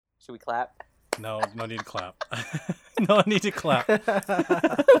Should we clap? No need to clap. No need to clap.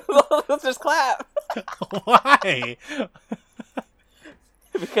 Let's just clap. Why?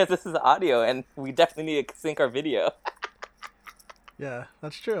 Because this is audio and we definitely need to sync our video. Yeah,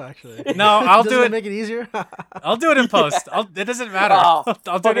 that's true, actually. No, I'll Doesn't do it it. make it easier? I'll do it in post. It doesn't matter. Oh,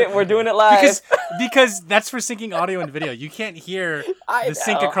 I'll do fuck it, it. we're doing it live. Because that's for syncing audio and video. You can't hear the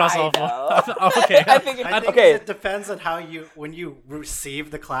sync know, across I all four. know. Oh, okay. I think okay. It depends on how when you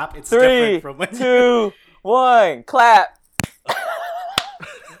receive the clap. It's 3, different from when 2, 1, clap.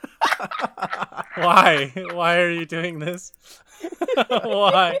 Why? Why are you doing this?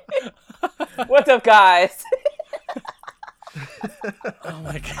 Why? What's up, guys? Oh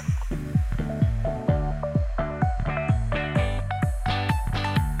my god.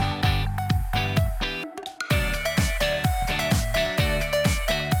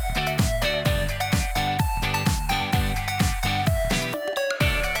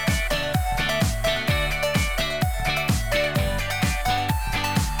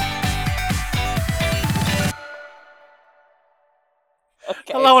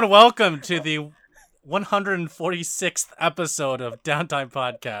 Okay. Hello and welcome to the 146th episode of Downtime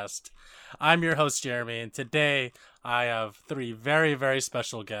Podcast. I'm your host, Jeremy, and today I have three very, very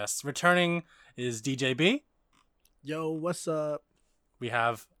special guests. Returning is DJB. Yo, what's up? We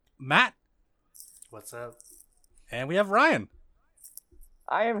have Matt. What's up? And we have Ryan.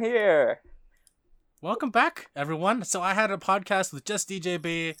 I am here. Welcome back, everyone. So I had a podcast with just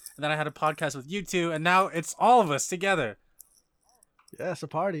DJB, and then I had a podcast with you two, and now it's all of us together. Yeah, it's a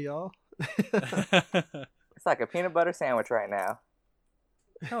party, y'all. It's like a peanut butter sandwich right now.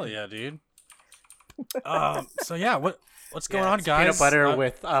 Hell yeah, dude. So yeah, what's going on, it's guys? Peanut butter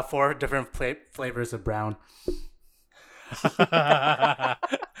with 4 different flavors of brown.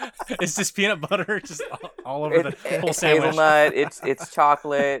 Is this peanut butter just all over the whole It's sandwich? hazelnut. It's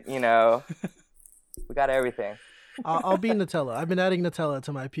chocolate. You know, we got everything. I'll be Nutella. I've been adding Nutella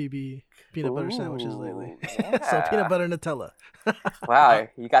to my PB peanut butter sandwiches lately. Ooh, So yeah. peanut butter Nutella. Wow,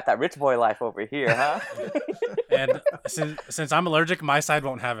 you got that rich boy life over here, huh? And since I'm allergic, my side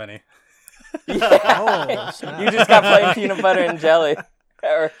won't have any. Oh, snap. You just got plain peanut butter and jelly.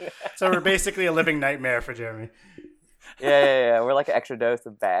 Yeah, So we're basically a living nightmare for Jeremy. yeah. We're like an extra dose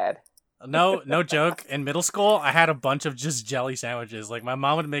of bad. No joke. In middle school, I had a bunch of just jelly sandwiches. Like my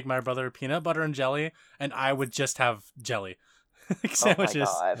mom would make my brother peanut butter and jelly, and I would just have jelly sandwiches.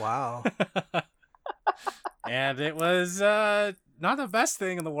 Oh my god. Wow. And it was not the best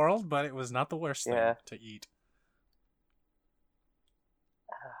thing in the world, but it was not the worst thing Yeah. to eat.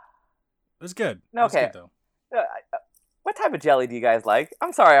 It was good. No, It was okay. good, though. What type of jelly do you guys like?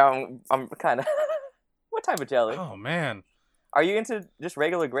 I'm sorry, I'm kind of. What type of jelly? Oh man. Are you into just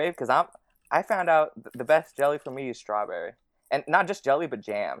regular grape? Because I found out the best jelly for me is strawberry, and not just jelly, but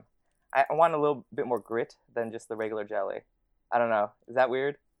jam. I want a little bit more grit than just the regular jelly. I don't know. Is that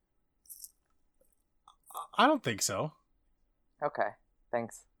weird? I don't think so. Okay,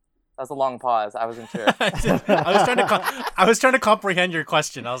 thanks. That was a long pause. I wasn't sure. I was trying to comprehend your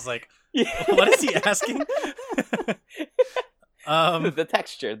question. I was like, what is he asking? The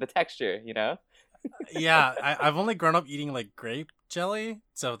texture, you know? Yeah, I've only grown up eating like grape jelly,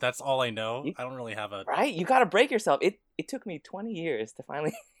 so that's all I know. I don't really have a Right? You gotta break yourself. It took me 20 years to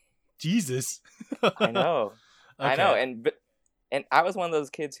finally. Jesus. I know. I know. Okay. And I was one of those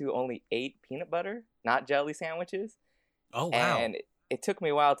kids who only ate peanut butter, not jelly sandwiches. Oh wow. And it took me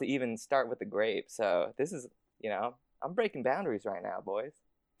a while to even start with the grape. So this is, I'm breaking boundaries right now, boys.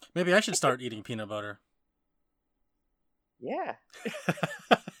 Maybe I should start eating peanut butter. Yeah.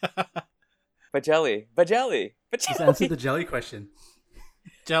 But jelly. Just answer the jelly question.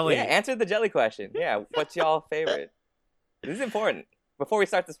 Jelly. Yeah, answer the jelly question. Yeah, what's y'all favorite? This is important. Before we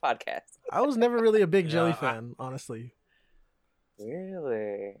start this podcast. I was never really a big jelly Yeah, fan, honestly.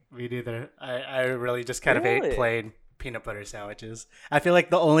 Really? Me neither. I really just kind of Really? ate plain peanut butter sandwiches. I feel like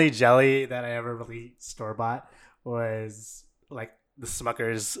the only jelly that I ever really store bought was like the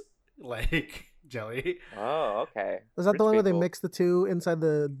Smucker's like jelly. Oh, okay. Is that Rich the one where they people. mix the two inside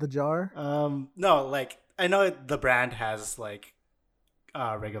the jar? No, like I know the brand has like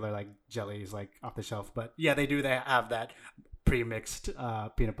regular like jellies like off the shelf, but yeah, they have that pre-mixed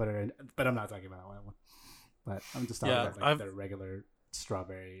peanut butter, but I'm not talking about that one. But I'm just talking about like the regular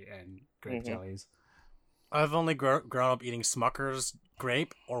strawberry and grape jellies. I've only grown up eating Smucker's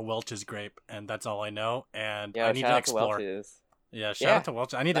grape or Welch's grape, and that's all I know. And Yeah, I need shout to out explore. to Welch's. Yeah, shout Yeah. out to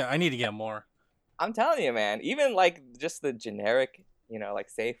Welch. I need to get more. I'm telling you, man. Even like just the generic, like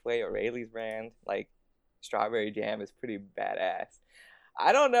Safeway or Rayleigh's brand, like strawberry jam is pretty badass.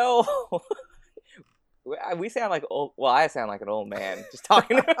 I don't know We sound like old. Well, I sound like an old man just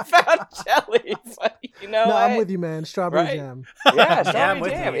talking about jelly. But you know No, what? I'm with you, man. Strawberry Right? jam. Yeah, Yeah, strawberry I'm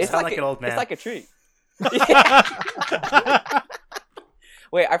with jam. you. You It's sound like like an old man. It's like a treat.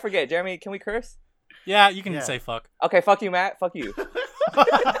 Wait, I forget. Jeremy, can we curse? Yeah, you can Yeah. say fuck. Okay, fuck you, Matt. Fuck you.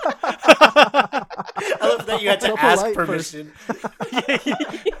 I love that you had to So ask polite first. permission.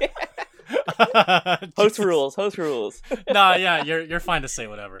 Host rules. Host rules. No, yeah, you're fine to say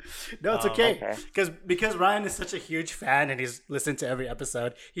whatever. No, it's Oh, okay. okay. Because Ryan is such a huge fan and he's listened to every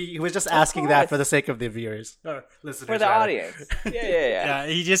episode. He was just asking that course. for the sake of the viewers or listeners. For the rather. audience. Yeah. Yeah,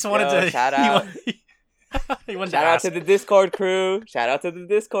 he just wanted Yo, to shout he out. he wanted Shout to out ask. to the Discord crew. Shout out to the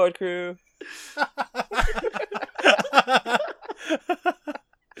Discord crew.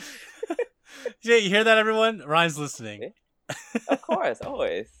 Yeah, you hear that, everyone? Ryan's listening. Of course,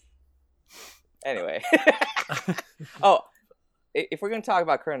 always. Anyway. Oh, if we're going to talk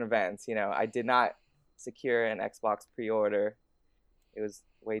about current events, you know, I did not secure an Xbox pre-order. It was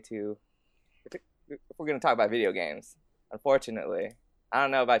way too... If we're going to talk about video games, unfortunately. I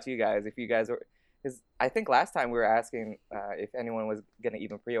don't know about you guys, if you guys were... Because I think last time we were asking if anyone was going to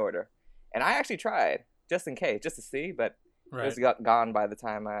even pre-order. And I actually tried, just in case, just to see, but it Right. was gone by the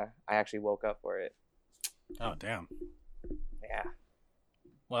time I actually woke up for it. Oh, damn. Yeah.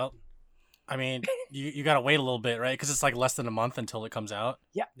 Well, I mean, you gotta wait a little bit, right? Because it's like less than a month until it comes out.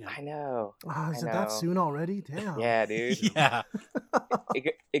 Yeah, Yeah. I know. Oh, is I it that know. soon already? Damn. Yeah, dude. Yeah.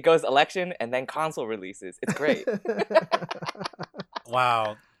 It goes election and then console releases. It's great.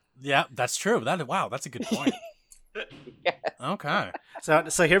 Wow. Yeah, that's true. Wow, that's a good point. Yeah. Okay.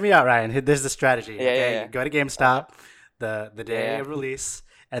 So hear me out, Ryan. There's the strategy. Yeah, yeah, yeah. You go to GameStop the day Yeah. of release,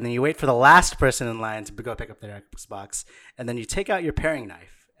 and then you wait for the last person in line to go pick up their Xbox, and then you take out your paring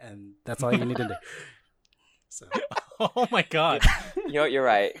knife, and that's all you need to do. So Oh my god. You know what? You're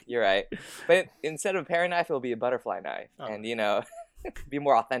right. You're right. But instead of a paring knife, it'll be a butterfly knife. Oh. And, you know, be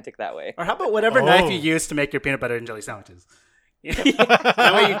more authentic that way. Or how about whatever knife Oh. you use to make your peanut butter and jelly sandwiches?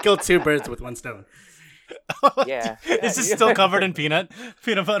 That way you kill two birds with one stone. Yeah. Is this still covered in peanut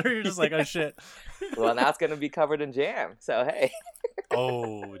butter? You're just like, oh shit. Well, now it's going to be covered in jam. So, hey.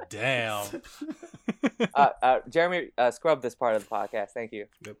 Oh damn. Jeremy, scrub this part of the podcast. Thank you.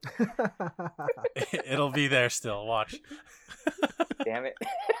 It'll be there still. Watch. Damn it.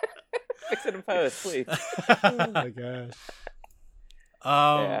 Fix it in post, please. Oh my gosh.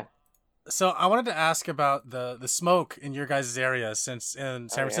 Yeah. So I wanted to ask about the smoke in your guys' area, since in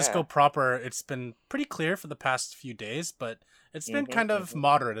San Francisco yeah. proper, it's been pretty clear for the past few days, but it's been Mhm, kind of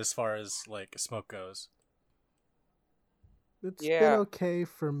moderate as far as like smoke goes. It's Yeah. been okay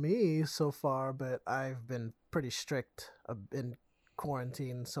for me so far, but I've been pretty strict in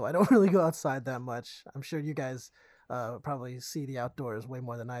quarantine, so I don't really go outside that much. I'm sure you guys probably see the outdoors way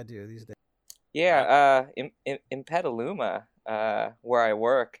more than I do these days. Yeah, in Petaluma, where I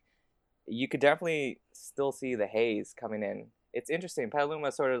work, you could definitely still see the haze coming in. It's interesting.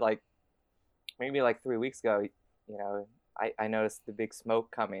 Petaluma sort of like maybe like 3 weeks ago, you know, I noticed the big smoke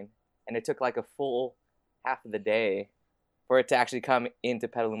coming, and it took like a full half of the day for it to actually come into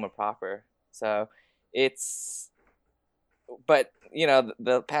Petaluma proper. So but you know,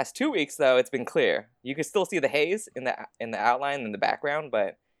 the past 2 weeks though, it's been clear. You can still see the haze in the outline in the background,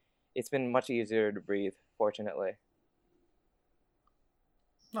 but it's been much easier to breathe, fortunately.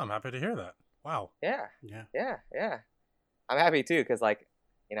 No, I'm happy to hear that. Wow. Yeah. Yeah. I'm happy too, because like,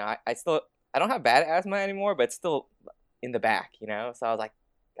 you know, I don't have bad asthma anymore, but it's still in the back, you know. So I was like,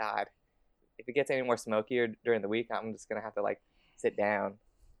 God, if it gets any more smokier during the week, I'm just gonna have to like sit down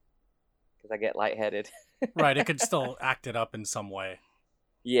because I get lightheaded. Right, it could still act it up in some way.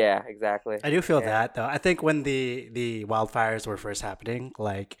 Yeah, exactly. I do feel Yeah. that though. I think when the wildfires were first happening,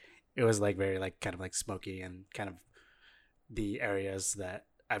 like it was like very like kind of like smoky and kind of the areas that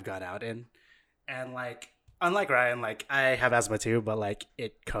I've gone out in. And like unlike Ryan, like I have asthma too, but like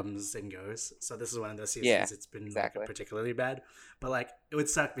it comes and goes. So this is one of those seasons Yeah, it's been exactly. like, particularly bad. But like it would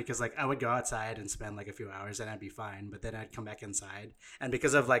suck because like I would go outside and spend like a few hours and I'd be fine, but then I'd come back inside. And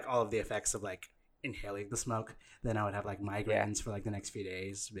because of like all of the effects of like inhaling the smoke, then I would have like migraines for like the next few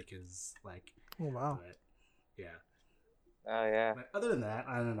days because like Oh wow. but, yeah. Oh yeah. But other than that,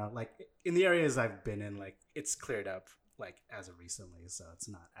 I don't know. Like in the areas I've been in, like it's cleared up like as of recently, so it's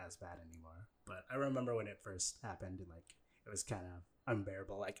not as bad anymore. But I remember when it first happened, and like it was kind of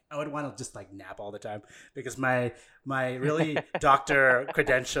unbearable. Like I would want to just like nap all the time because my really doctor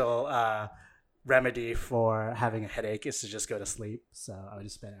credential remedy for having a headache is to just go to sleep. So I would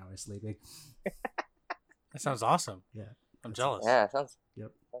just spend hours sleeping. That sounds awesome. Yeah. I'm jealous. Yeah, sounds.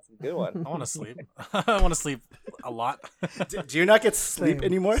 Yep. That's a good one. I want to sleep. I want to sleep a lot. Do you not get sleep Same,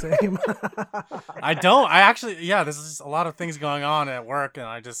 anymore? Same. I don't. I actually, yeah, there's just a lot of things going on at work, and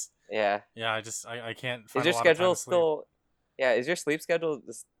I Yeah. can't Is find your a lot of time schedule to sleep. still? Yeah. Is your sleep schedule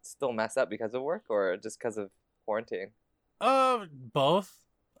still messed up because of work or just because of quarantine? Both,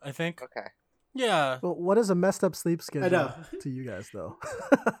 I think. Okay. Yeah. Well, what is a messed up sleep schedule know. to you guys, though?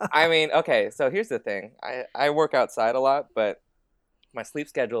 I mean, okay. So here's the thing. I work outside a lot, but my sleep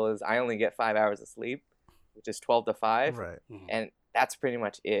schedule is I only get 5 hours of sleep, which is 12 to 5, Right. and that's pretty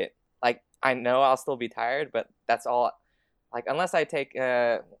much it. Like I know I'll still be tired, but that's all. Like unless I take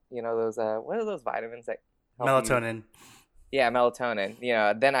those what are those vitamins that help you- Melatonin. Yeah, melatonin.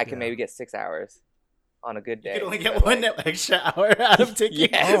 Then I can Yeah. maybe get 6 hours on a good day. You can only But, get one like, extra hour out of taking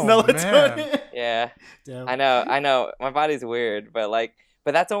Yes. Oh, melatonin. Yeah, Damn. I know. My body's weird, but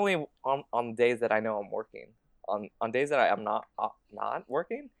that's only on days that I know I'm working. On days that I'm not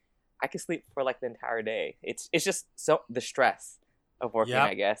working, I can sleep for like the entire day. It's just so the stress of working, Yep.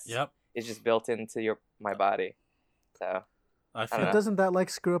 I guess. Yep. Is just built into my body. So I I feel don't know. Doesn't that like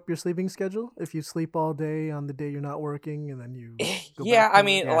screw up your sleeping schedule if you sleep all day on the day you're not working and then you? Go yeah, back to I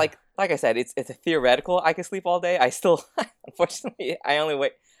mean, work? like I said, it's a theoretical. I can sleep all day. I still, unfortunately, I only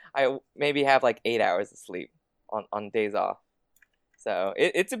wait. I maybe have like 8 hours of sleep on days off. So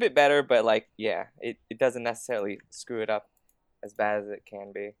it's a bit better, but it doesn't necessarily screw it up as bad as it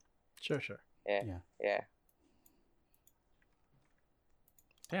can be. Sure. Yeah.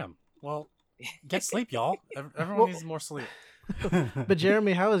 Damn. Well, get sleep, y'all. Everyone Well- needs more sleep. But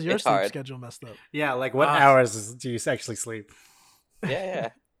Jeremy, how is your It's sleep hard. schedule messed up? Yeah, like what Ah. hours do you actually sleep? Yeah.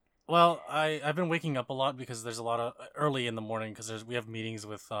 Well, I've been waking up a lot because there's a lot of early in the morning because we have meetings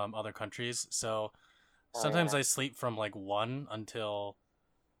with other countries. So Oh, sometimes yeah. I sleep from like 1 until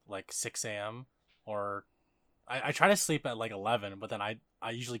like 6 a.m. or I try to sleep at like 11, but then I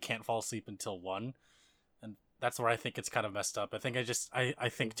usually can't fall asleep until 1. And that's where I think it's kind of messed up. I think I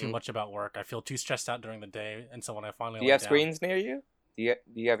think too Mhm. much about work. I feel too stressed out during the day. And so when I finally Do you lay have down- screens near you? Do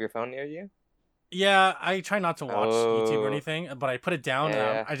you have your phone near you? Yeah, I try not to watch YouTube or Oh. anything, but I put it down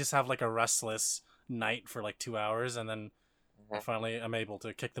Yeah. and I just have like a restless night for like 2 hours, and then Uh-huh. finally I'm able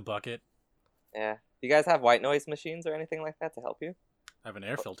to kick the bucket. Yeah. Do you guys have white noise machines or anything like that to help you? I have an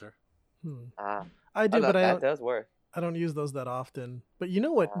air filter. Ah, I do, but that does work. I don't use those that often. But you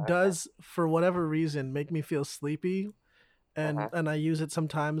know what Okay. does, for whatever reason, make me feel sleepy, and Uh-huh. and I use it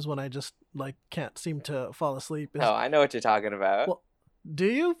sometimes when I just like can't seem to fall asleep. Is, Oh, I know what you're talking about. Well, do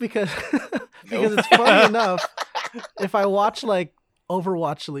you? Because Nope. it's funny enough. If I watch like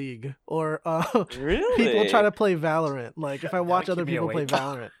Overwatch League or Really? people try to play Valorant, like if I That watch would other keep me people play awake.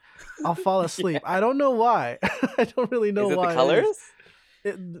 Valorant, I'll fall asleep. I don't know why. I don't really know Is it why. the colors?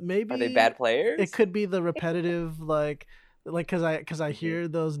 Maybe Are they bad players? It could be the repetitive, like because I hear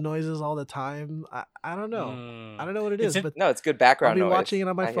those noises all the time. I don't know. Mm. I don't know what it It's is, in- but No, it's good I'll background be noise. watching it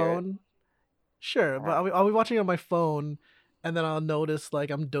on my I hear phone. Sure, but I'll be watching it on my phone, and then I'll notice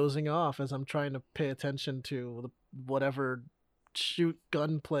like I'm dozing off as I'm trying to pay attention to whatever shoot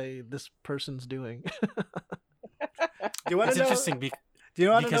gunplay this person's doing. Do you want It's to know? interesting Do you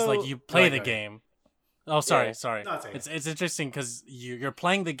want because to know? like you play the Go ahead. game. Oh, sorry, Yeah. sorry. No, it's okay. It's interesting because you're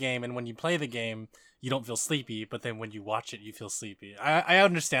playing the game, and when you play the game, you don't feel sleepy. But then when you watch it, you feel sleepy. I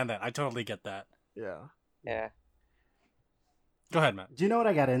understand that. I totally get that. Yeah. Yeah. Go ahead, Matt. Do you know what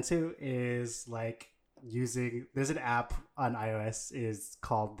I got into is like using there's an app on iOS is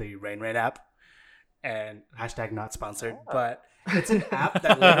called the Rain app, and hashtag not sponsored, Oh. but it's an app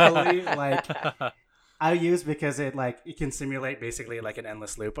that literally like I use because it can simulate basically like an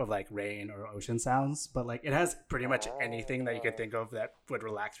endless loop of like rain or ocean sounds, but like it has pretty much anything that you could think of that would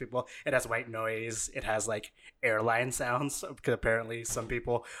relax people. It has white noise, it has like airline sounds because apparently some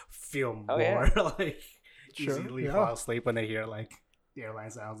people feel Oh, more yeah. like Sure, easily yeah. fall asleep when they hear like the airline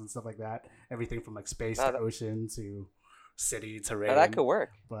sounds and stuff like that. Everything from like space Oh, to that- ocean to city to rain. Oh, that could work.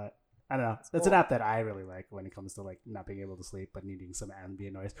 But I don't know. That's That's an cool. app that I really like when it comes to like not being able to sleep but needing some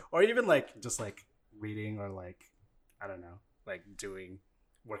ambient noise, or even like just like reading or like I don't know, like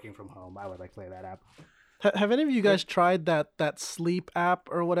working from home. I would like play that app. Have any of you guys tried that sleep app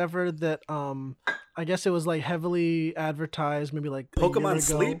or whatever that I guess it was like heavily advertised maybe like a year Pokemon ago?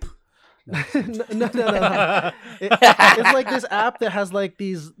 Sleep. No. no. It's like this app that has like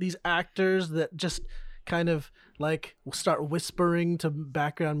these actors that just kind of like start whispering to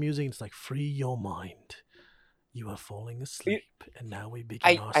background music. It's like free your mind. You are falling asleep, and now we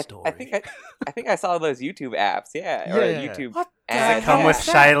begin our story. I think I saw those YouTube apps. Yeah. Yeah, Or yeah. YouTube What the ads. Come Yeah. with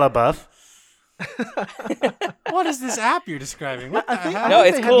Shia LaBeouf. What is this app you're describing? What the hell? No, think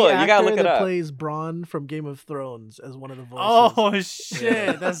it's they had cool. the You gotta actor look it that up. plays Braun from Game of Thrones as one of the voices. Oh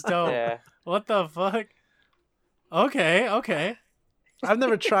shit, that's dope. Yeah. What the fuck? Okay. I've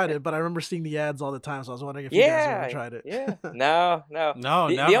never tried it, but I remember seeing the ads all the time, so I was wondering if you guys Yeah. ever tried it. Yeah. No. No,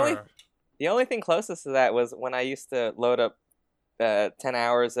 The- never. the only- The only thing closest to that was when I used to load up 10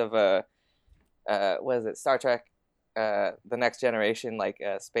 hours of what is it, Star Trek, The Next Generation, like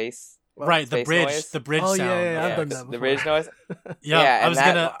space. Right, the space bridge, noise. the bridge Oh, sound. yeah, I've Yeah, done that the before. bridge noise. Yeah, Yeah, I and was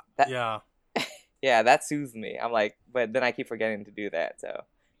that- gonna. that- Yeah, Yeah, that soothes me. I'm like, but then I keep forgetting to do that. So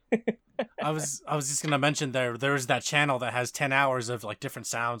I was just gonna mention there's that channel that has 10 hours of like different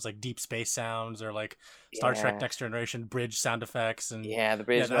sounds, like deep space sounds or like Star Trek Yeah. Next Generation bridge sound effects, and yeah, the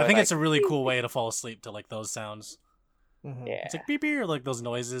bridge. I noise, think like, it's a really cool way to fall asleep to like those sounds. Mhm. yeah, It's like beep beep, or like those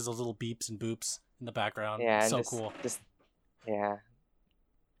noises, those little beeps and boops in the background. yeah, It's and so just, cool. Just yeah,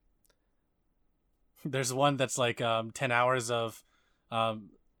 There's one that's like 10 hours of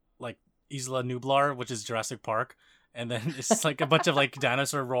like Isla Nublar, which is Jurassic Park, and then it's just like a bunch of like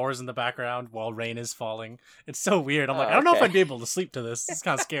dinosaur roars in the background while rain is falling. It's so weird. I'm like, Oh, I don't know if okay. I'd be able to sleep to this. It's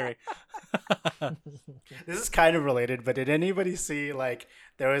kind of scary. This is kind of related, but did anybody see like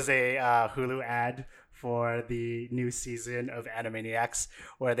there was a Hulu ad for the new season of Animaniacs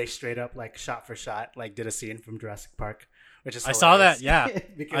where they straight up like shot for shot like did a scene from Jurassic Park, which is I saw that, hilarious.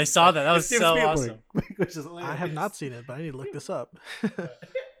 yeah. Because I saw that. That was it's Steven so Spielberg, awesome. which is I hilarious. have not seen it, but I need to look this up.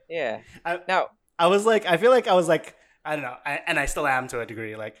 yeah. I- Now, I was like, I feel like I was like, I don't know, and I still am to a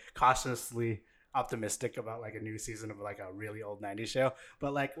degree, like cautiously optimistic about like a new season of like a really old '90s show.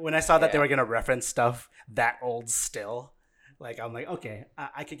 But like when I saw that they Yeah. were gonna reference stuff that old still, like I'm like, okay,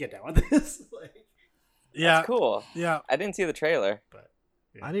 I could get down with this. Like, Yeah, that's cool. yeah. I didn't see the trailer. but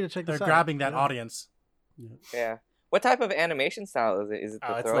I need to check They're this out. grabbing that Yeah. audience. Yeah. What type of animation style is it? Is it the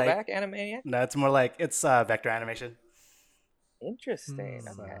Oh, it's like- throwback Animaniac? no, it's more like it's vector animation. Interesting.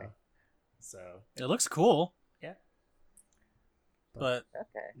 Hmm. Okay. So It looks cool. Yeah. But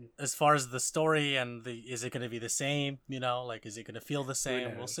Okay. as far as the story and is it going to be the same? You know, like is it going to feel the same?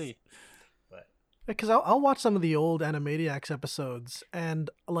 We'll knows? see. but Because I'll watch some of the old Animaniacs episodes, and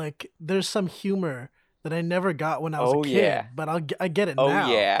like there's some humor that I never got when I was Oh, a kid, yeah. but I get it Oh,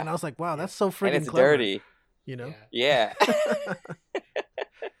 now. yeah. And I was like, wow, that's so And freaking it's clever. dirty. You know? yeah,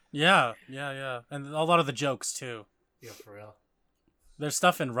 Yeah. Yeah. And a lot of the jokes too. yeah, for real. There's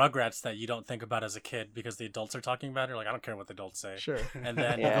stuff in Rugrats that you don't think about as a kid because the adults are talking about it. You're like, I don't care what the adults say. Sure. And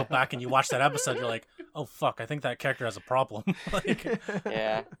then Yeah. you go back and you watch that episode, you're like, oh fuck, I think that character has a problem. Like,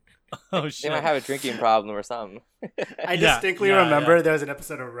 Yeah. oh They shit. might have a drinking problem or something. I Yeah, distinctly yeah, remember yeah. there was an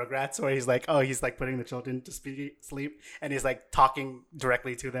episode of Rugrats where he's like, he's like putting the children to sleep, and he's like talking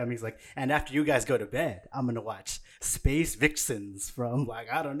directly to them. He's like, and after you guys go to bed, I'm gonna watch Space Vixens from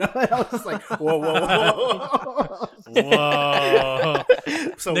like I don't know. And I was just like, whoa. Whoa.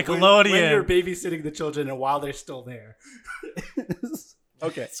 So Nickelodeon. when you're babysitting the children and while they're still there.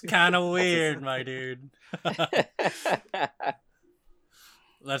 Okay. It's kind of weird, my dude.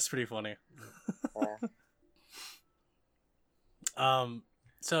 That's pretty funny.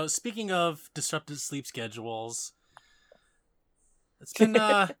 So speaking of disrupted sleep schedules, it's been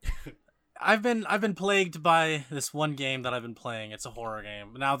I've been plagued by this one game that I've been playing. It's a horror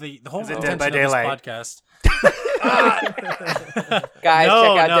game. Now the whole Is it intention Dead by of this Daylight? podcast. Guys,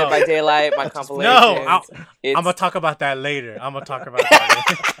 No, check out no. Dead by Daylight, my compilation. I'm It's, gonna talk about that later.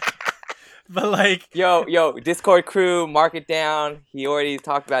 But like, yo, Discord crew, mark it down. He already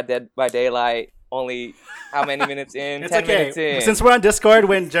talked about Dead by Daylight. Only how many minutes in? It's 10 okay. minutes in. Since we're on Discord,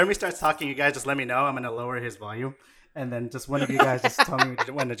 when Jeremy starts talking, you guys just let me know. I'm gonna lower his volume, and then just one of you guys just tell me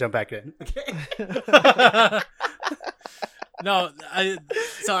when to jump back in. Okay. no,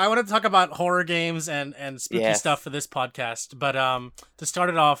 so I want to talk about horror games and spooky Yes. stuff for this podcast. But to start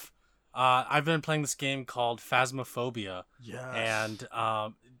it off, I've been playing this game called Phasmophobia, Yeah. and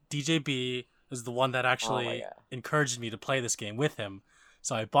DJB is the one that actually God. encouraged me to play this game with him.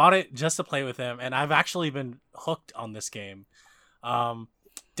 So I bought it just to play with him, and I've actually been hooked on this game.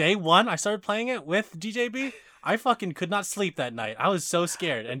 Day one, I started playing it with DJB. I fucking could not sleep that night. I was so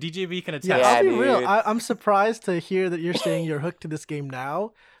scared, and DJB can attest. Yeah, Yeah, I'll be dude. real. I'm surprised to hear that you're saying you're hooked to this game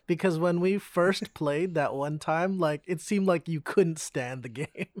now, because when we first played that one time, like it seemed like you couldn't stand the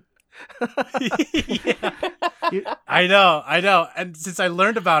game. Yeah. You- I know. And since I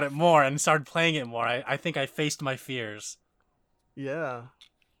learned about it more and started playing it more, I think I faced my fears. yeah.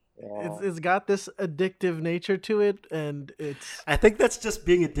 Yeah. It's got this addictive nature to it, and it's I think that's just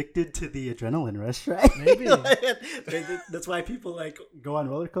being addicted to the adrenaline rush, right? Maybe. That's why people like go on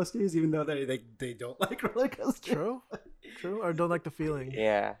roller coasters, even though they don't like roller coasters. true, or don't like the feeling.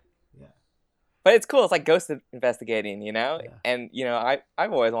 Yeah. But it's cool. It's like ghost investigating, you know? Yeah. And, you know,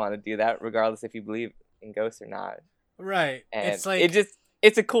 I've always wanted to do that, regardless if you believe in ghosts or not. Right. And It's like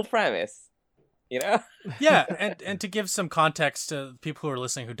it's a cool premise, you know? yeah, and to give some context to people who are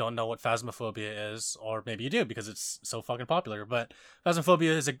listening who don't know what Phasmophobia is, or maybe you do because it's so fucking popular, but Phasmophobia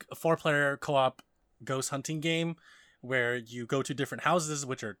is a 4-player co-op ghost hunting game where you go to different houses,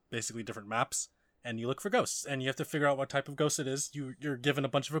 which are basically different maps, and you look for ghosts, and you have to figure out what type of ghost it is. You're given a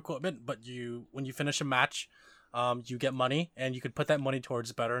bunch of equipment, but when you finish a match, you get money, and you can put that money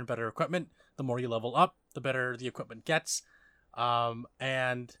towards better and better equipment. The more you level up, the better the equipment gets.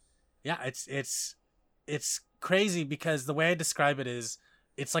 And yeah, it's crazy because the way I describe it is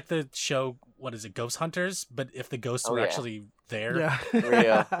it's like the show, what is it, Ghost Hunters, but if the ghosts were actually there. Yeah.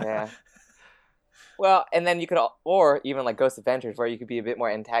 Real, yeah. Well, and then you could, or even like Ghost Adventures, where you could be a bit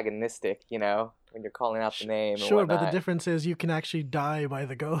more antagonistic, you know, when you're calling out the name. Sure, and but the whatnot. difference is you can actually die by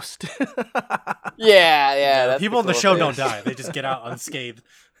the ghost. Yeah. That's People in the cool show thing. don't die; they just get out unscathed.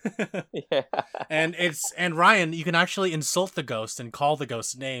 Yeah. And Ryan, you can actually insult the ghost and call the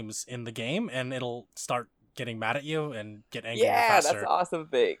ghost names in the game, and it'll start getting mad at you and get angry faster. That's an awesome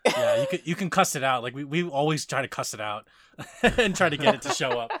thing. Yeah, you can cuss it out. Like we always try to cuss it out and try to get it to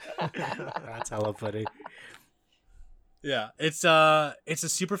show up. That's hella funny. Yeah, it's a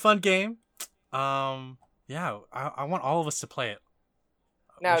super fun game. Yeah, I want all of us to play it.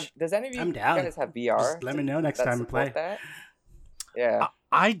 Now, We sh- does any of you I'm down. guys have VR? Just let me know next that time we play. support that? Yeah,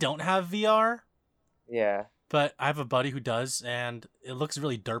 I don't have VR, yeah. but I have a buddy who does, and it looks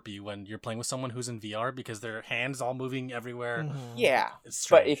really derpy when you're playing with someone who's in VR because their hands all moving everywhere. Mhm. Yeah, It's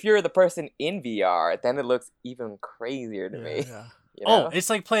strange. but if you're the person in VR, then it looks even crazier to me. Yeah. You know? Oh, it's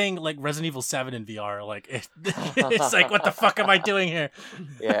like playing like Resident Evil 7 in VR. Like it's like, what the fuck am I doing here?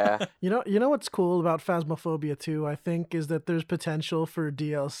 Yeah. You know what's cool about Phasmophobia 2, I think, is that there's potential for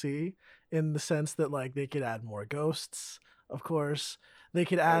DLC in the sense that like they could add more ghosts, of course. They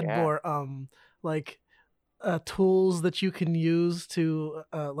could add yeah. more like tools that you can use to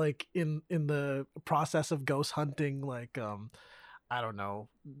like in the process of ghost hunting, like I don't know,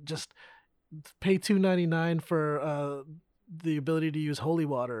 just pay $2.99 for the ability to use holy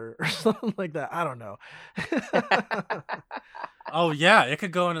water or something like that. I don't know. Oh yeah, it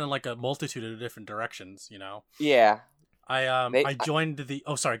could go in like a multitude of different directions. You know, Yeah. I joined the.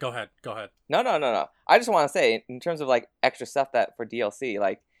 Oh, sorry. Go ahead. No. I just want to say, in terms of like extra stuff that for DLC,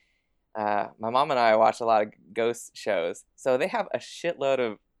 like my mom and I watch a lot of ghost shows, so they have a shitload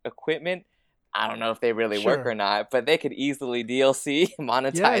of equipment. I don't know if they really work Sure. or not, but they could easily DLC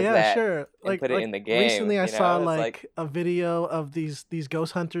monetize yeah, that. sure. and put it in the game, Recently, I you know? saw It's like a video of these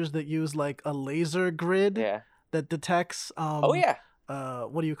ghost hunters that use like a laser grid Yeah. that detects Oh yeah.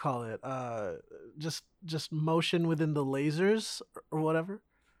 what do you call it? Just motion within the lasers or whatever.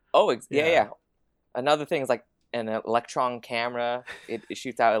 Oh Yeah. yeah. Another thing is like an electron camera. It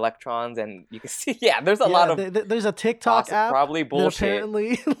shoots out electrons, and you can see. Yeah, there's a lot of there's a TikTok app probably that bullshit.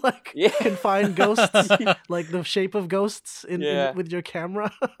 apparently like Yeah. can find ghosts like the shape of ghosts Yeah. with your camera.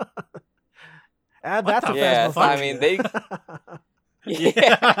 Add What that to the Yeah, Phasmophobia. so, I mean, they-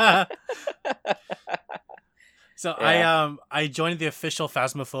 Yeah. So Yeah. I joined the official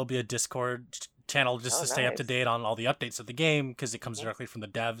Phasmophobia Discord channel just Oh, to stay up to nice. date on all the updates of the game because it comes Cool. directly from the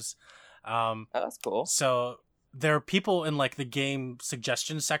devs. Oh, that's cool. So there are people in like the game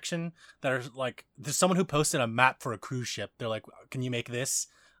suggestion section that are like, there's someone who posted a map for a cruise ship. They're like, can you make this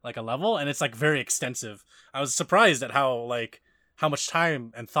like a level? And it's like very extensive. I was surprised at how much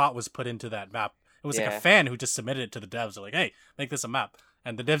time and thought was put into that map. It was like Yeah. a fan who just submitted it to the devs. They're like, hey, make this a map.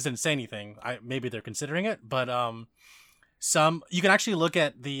 And the devs didn't say anything. Maybe they're considering it, but you can actually look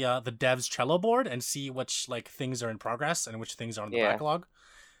at the devs Trello board and see which like things are in progress and which things are on the Yeah. backlog.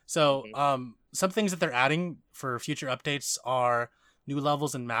 So Mhm. some things that they're adding for future updates are new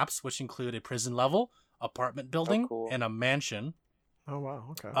levels and maps, which include a prison level, apartment building, cool. and a mansion. Oh wow,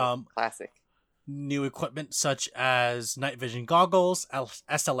 okay. Classic. New equipment such as night vision goggles,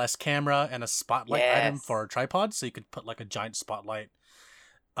 SLS camera, and a spotlight item Yes. for a tripod, so you could put like a giant spotlight.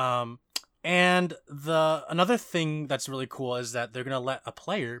 And another thing that's really cool is that they're gonna let a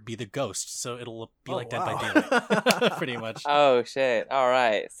player be the ghost, so it'll be Oh, like Dead by wow. Daylight, pretty much. Oh shit! All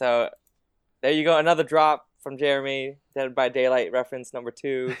right, so there you go. Another drop from Jeremy. Dead by Daylight reference number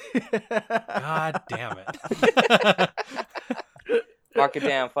 2. God damn it! Mark it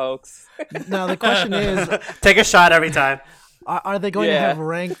down, folks. Now the question is, Take a shot every time. are they going to Yeah. have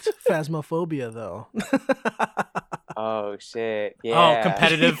ranked Phasmophobia though? Oh shit! Yeah. Oh,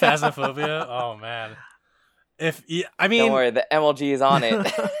 competitive Phasmophobia. Oh man, I mean, Don't worry, the MLG is on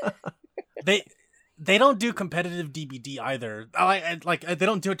it. they don't do competitive DBD either. Like they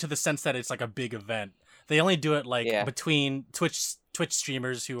don't do it to the sense that it's like a big event. They only do it like between Twitch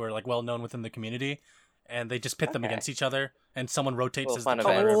streamers who are like well known within the community, and they just pit them against each other, and someone rotates as the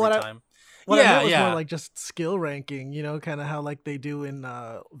player every time. What I meant was more like just skill ranking, you know, kind of how like they do in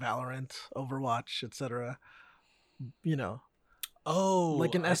Valorant, Overwatch, etc. You know,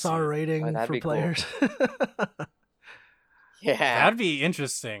 like an SR rating for players. Cool. Yeah, that'd be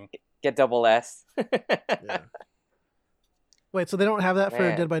interesting. Get double S. Yeah. Wait, so they don't have that for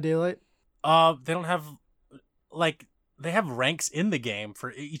Dead by Daylight? They don't have like they have ranks in the game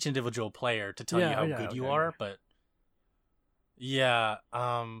for each individual player to tell you how good you are, but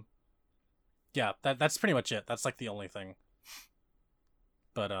that's pretty much it. That's like the only thing.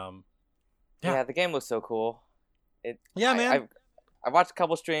 But the game looks so cool. Man. I watched a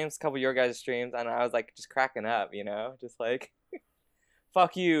couple of your guys' streams, and I was like just cracking up, you know, just like,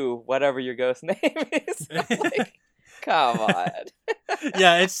 fuck you, whatever your ghost name is. Like, come on.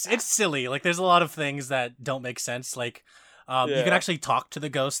 Yeah, it's silly. Like, there's a lot of things that don't make sense. Like, you can actually talk to the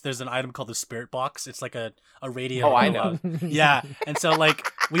ghost. There's an item called the Spirit Box. It's like a radio. Oh, I know. Yeah, and so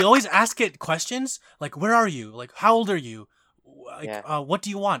like we always ask it questions like, "Where are you? Like, how old are you? Like, what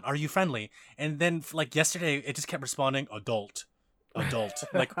do you want? Are you friendly?" And then like yesterday, it just kept responding, "Adult."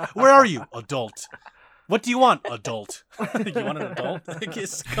 Like, where are you? Adult. What do you want? Adult. You want an adult?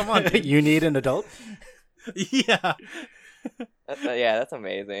 Come on, dude. You need an adult? Yeah. That's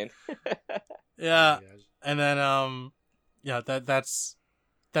amazing. Yeah. And then that's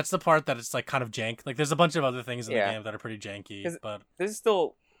the part that it's like kind of jank. Like there's a bunch of other things in the game that are pretty janky, but this is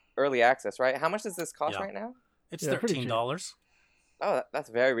still early access, right? How much does this cost right now? It's $13. Oh, that's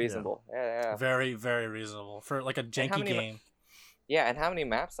very reasonable. Yeah. Very, very reasonable for like a janky game. Yeah, and how many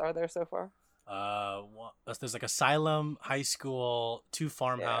maps are there so far? There's like Asylum, High School, 2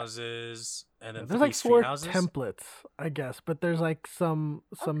 farmhouses, and then there's 3 like 4 street houses. templates, I guess, but there's like some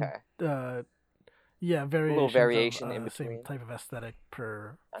variation. A little variation in between. Same type of aesthetic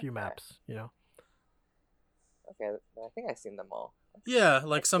per few maps, you know. Okay, I think I've seen them all. Yeah,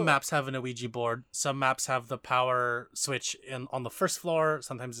 like some maps have an Ouija board. Some maps have the power switch on the first floor.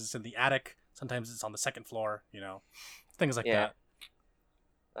 Sometimes it's in the attic. Sometimes it's on the second floor. You know, things like that.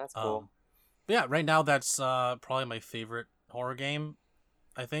 That's cool. Yeah, right now that's probably my favorite horror game,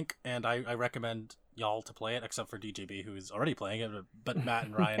 I think, and I recommend y'all to play it, except for DJB, who's already playing it. But Matt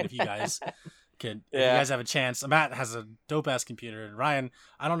and Ryan, if you guys if you guys have a chance, Matt has a dope ass computer, and Ryan,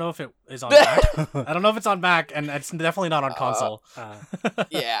 I don't know if it is on Mac. I don't know if it's on Mac, and it's definitely not on console.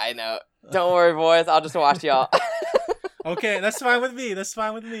 Yeah, I know. Don't worry, boys. I'll just watch y'all. Okay, that's fine with me. That's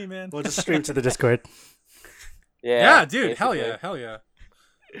fine with me, man. We'll just stream to the Discord. Yeah, dude. Basically. Hell yeah.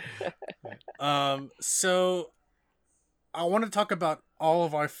 So I want to talk about all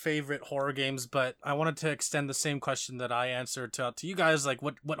of our favorite horror games, but I wanted to extend the same question that I answered to you guys. Like,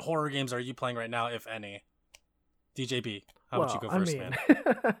 what horror games are you playing right now, if any? DJB, how about you go first, man?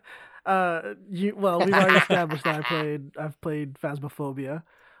 We've already established that I've played Phasmophobia.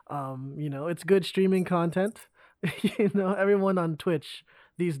 You know, it's good streaming content. You know, everyone on Twitch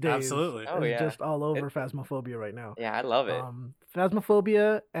these days is just all over Phasmophobia right now. Yeah, I love it.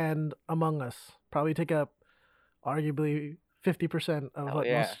 Phasmophobia and Among Us probably take up arguably 50% of what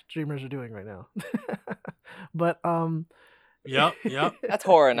most streamers are doing right now. But Yep. That's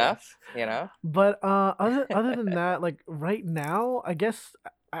horror enough, you know. But other than that, like right now, I guess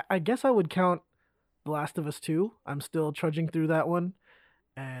I would count The Last of Us 2. I'm still trudging through that one,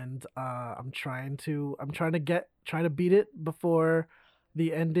 and I'm trying to beat it before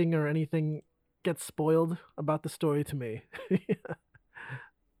the ending or anything gets spoiled about the story to me.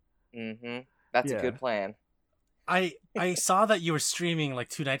 That's a good plan. I saw that you were streaming like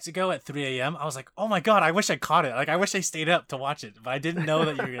 2 nights ago at 3 a.m. I was like, oh my god, I wish I caught it. Like, I wish I stayed up to watch it, but I didn't know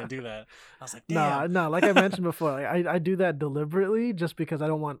that you were gonna do that. I was like, damn. No. Like I mentioned before, like, I do that deliberately just because I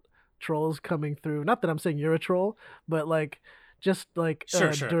don't want trolls coming through. Not that I'm saying you're a troll, but like just like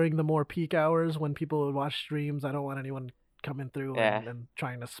sure. During the more peak hours when people would watch streams, I don't want anyone coming through and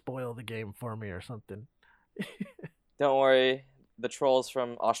trying to spoil the game for me or something. Don't worry, the trolls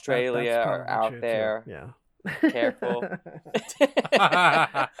from Australia are out there. Too. Yeah. Careful.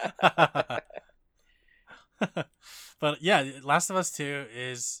 But yeah, Last of Us 2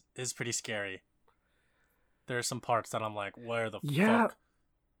 is pretty scary. There are some parts that I'm like, where the fuck?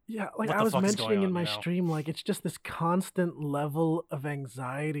 Yeah, like I was mentioning in my stream, like it's just this constant level of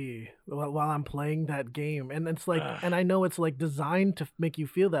anxiety while I'm playing that game. And it's like, and I know it's like designed to make you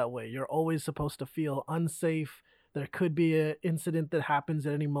feel that way. You're always supposed to feel unsafe. There could be an incident that happens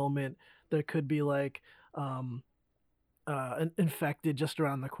at any moment. There could be like, infected just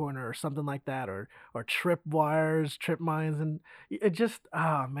around the corner or something like that, or trip wires, trip mines, and it just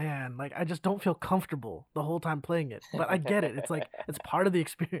man, like I just don't feel comfortable the whole time playing it. But I get it. It's like it's part of the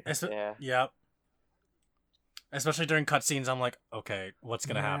experience. Yeah. Yep. Especially during cutscenes, I'm like, okay, what's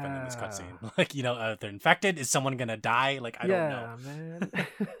gonna happen in this cutscene? Like, if they're infected, is someone gonna die? Like, I don't know. Man.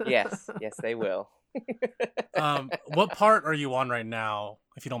 Yes, they will. What part are you on right now,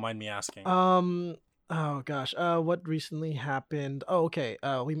 if you don't mind me asking? Oh gosh. What recently happened? Oh, okay.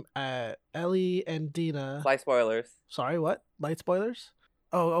 Ellie and Dina. Slight spoilers. Sorry, what? Light spoilers?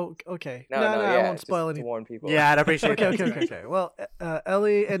 Oh, okay. No, I won't just spoil to anything. warn people. Yeah, I'd appreciate that. Okay. Well,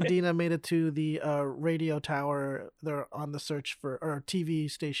 Ellie and Dina made it to the radio tower. They're on the search for, or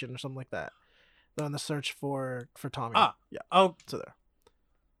TV station or something like that. They're on the search for Tommy. Yeah. Oh, So there.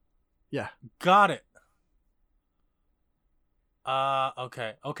 Yeah. got it.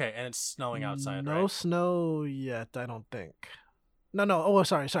 Okay, and it's snowing outside, No right? snow yet, I don't think. No. Oh,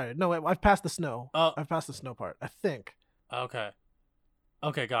 sorry. No, I've passed the snow. Oh. I've passed the snow part, I think.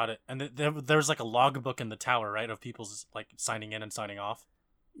 Okay, got it. And there's like a logbook in the tower, right, of people's like signing in and signing off.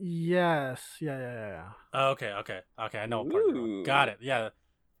 Yes. Yeah. Okay. I know what part you're on. Ooh. Got it. Yeah,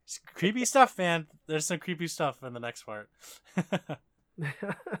 it's creepy stuff, man. There's some creepy stuff in the next part.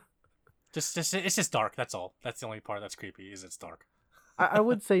 Just it's just dark. That's all. That's the only part that's creepy. Is it's dark. I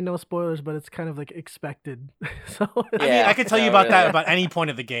would say no spoilers, but it's kind of like expected. So I mean, Yeah, I could tell you no, about that really. about any point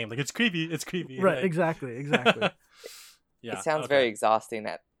of the game. Like it's creepy. It's creepy. right, Like, exactly. Yeah. It sounds okay. very exhausting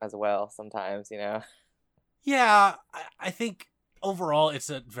as well sometimes, Yeah, I think overall it's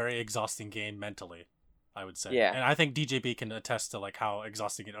a very exhausting game mentally, I would say. Yeah. And I think DJB can attest to like how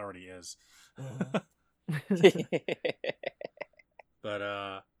exhausting it already is.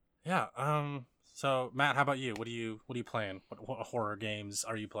 But yeah. So Matt, how about you? What are you playing? What horror games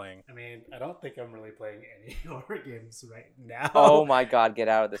are you playing? I mean, I don't think I'm really playing any horror games right now. Oh my god, get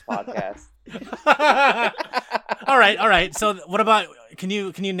out of this podcast. All right. So what about can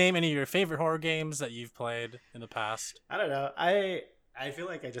you name any of your favorite horror games that you've played in the past? I don't know. I feel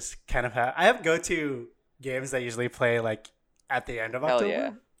like I just kind of have go-to games that I usually play like at the end of Hell October.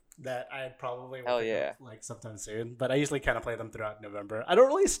 yeah. That I probably will Hell pick yeah. up, like sometime soon. But I usually kind of play them throughout November. I don't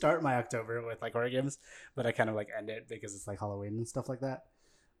really start my October with like horror games, but I kind of like end it because it's like Halloween and stuff like that.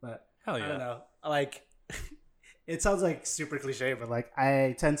 But Hell I yeah. don't know. Like it sounds like super cliche, but like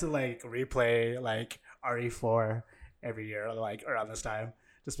I tend to like replay like RE4 every year, like around this time,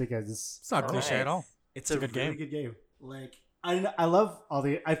 just because It's not Oh, cliche at nice. all. it's a a good really game. good game. Like I love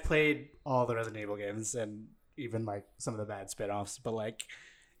I've played all the Resident Evil games and even like some of the bad spin-offs, but like,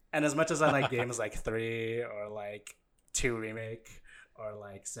 and as much as I like games like 3 or like 2 remake or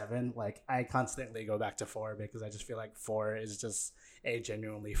like 7, like I constantly go back to 4 because I just feel like 4 is just a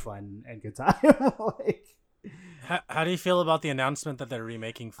genuinely fun and good time. Like How do you feel about the announcement that they're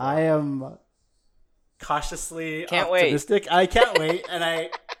remaking 4? I am cautiously Can't wait. optimistic. I can't wait, and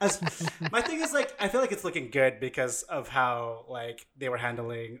my thing is like I feel like it's looking good because of how like they were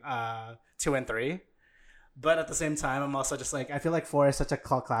handling 2 and 3. But at the same time, I'm also just like I feel like 4 is such a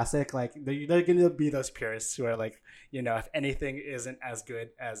cult classic. Like they're gonna be those purists who are like, if anything isn't as good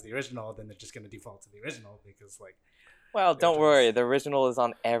as the original, then they're just gonna default to the original because like Well, don't worry. The original is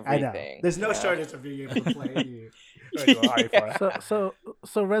on I everything. know there's no shortage of being able to play the original RE4.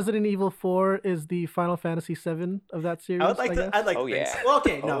 So Resident Evil 4 is the Final Fantasy 7 of that series. I would like to. guess? I'd like Oh, to think yeah. so. Well,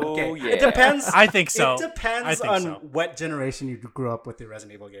 okay, no, Oh, okay. yeah. It depends. I think so. It depends I think on so. what generation you grew up with the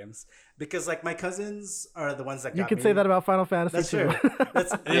Resident Evil games. Because like my cousins are the ones that You got can me. say that about Final Fantasy That's too. true.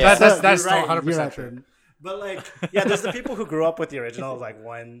 That's Yeah. That's you're still 100% you're right, true. Ben. But like, yeah, there's the people who grew up with the original, like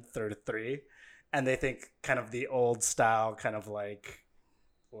 1 through 3, and they think kind of the old style, kind of like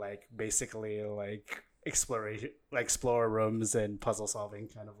basically like exploration, like explore rooms and puzzle solving,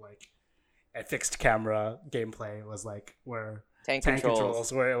 kind of like a fixed camera gameplay was like where Tank tank controls.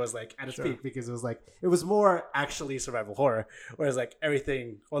 controls where it was like at its Sure. peak because it was more actually survival horror, whereas like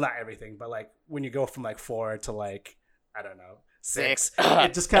everything, well, not everything, but like when you go from like 4 to like I don't know 6,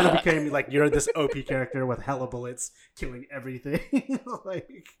 it just kind of became like you're this OP character with hella bullets killing everything.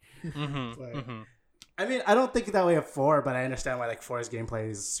 Like Mm-hmm, Like- mm-hmm. I mean, I don't think that way of 4, but I understand why like 4's gameplay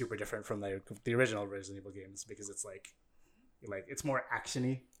is super different from the original Resident Evil games because it's like it's more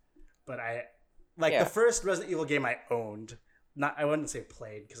actiony. But I like Yeah. the first Resident Evil game I owned. Not I wouldn't say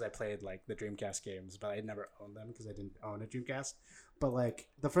played because I played like the Dreamcast games, but I never owned them because I didn't own a Dreamcast. But like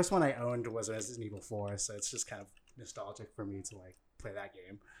the first one I owned was Resident Evil 4, so it's just kind of nostalgic for me to like play that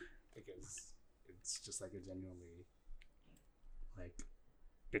game because it's just like a genuinely like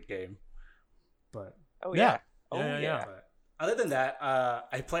good game. But Oh Yeah. yeah. Oh Yeah. yeah. but other than that,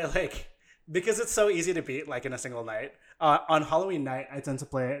 I play like because it's so easy to beat, like in a single night. On Halloween night, I tend to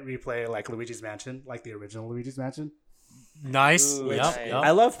replay like Luigi's Mansion, like the original Luigi's Mansion. Nice. Ooh, Yep. nice. Yep.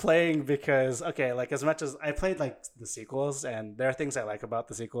 I love playing because like as much as I played like the sequels, and there are things I like about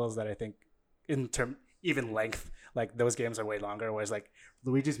the sequels that I think in term even length, like those games are way longer. Whereas like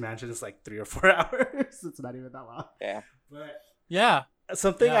Luigi's Mansion is like 3 or 4 hours. It's not even that long. Yeah. But Yeah.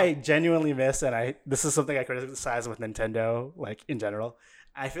 something Yeah. I genuinely miss, and this is something I criticize with Nintendo, like in general.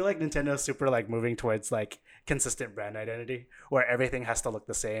 I feel like Nintendo is super like moving towards like consistent brand identity, where everything has to look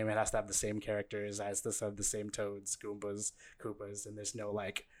the same. It has to have the same characters, has to have the same Toads, Goombas, Koopas, and there's no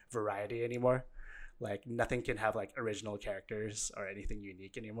like variety anymore. Like nothing can have like original characters or anything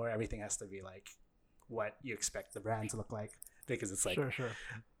unique anymore. Everything has to be like what you expect the brand to look like, because it's like Sure.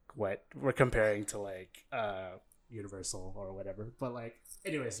 what we're comparing to like Universal or whatever. But like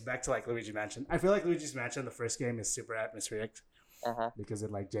anyways, back to like Luigi Mansion. I feel like Luigi's Mansion, the first game, is super atmospheric because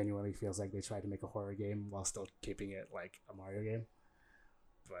it like genuinely feels like they tried to make a horror game while still keeping it like a Mario game.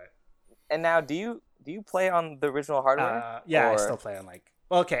 But And now, do you play on the original hardware? yeah, I Or- still play on like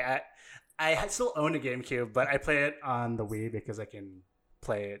okay, I still own a GameCube, but I play it on the Wii because I can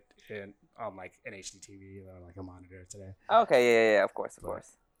play it on like an HD TV or like a monitor today. Okay, yeah, of course.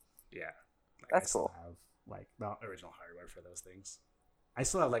 Yeah, like, That's I still cool. have like the original hardware for those things. I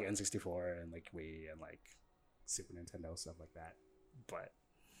still have like N64 and like Wii and like Super Nintendo, stuff like that. But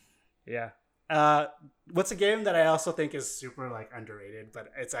yeah, what's a game that I also think is super like underrated,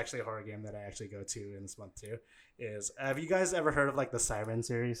 but it's actually a horror game that I actually go to in this month too, is have you guys ever heard of like the Siren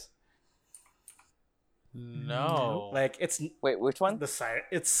series? No. Like it's Wait, which one?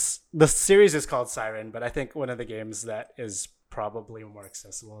 the series is called Siren, but I think one of the games that is probably more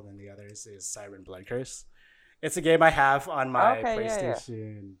accessible than the others is Siren Blood Curse. It's a game I have on my Okay, yeah.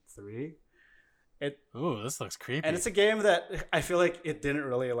 PlayStation 3. Ooh, this looks creepy. And it's a game that I feel like it didn't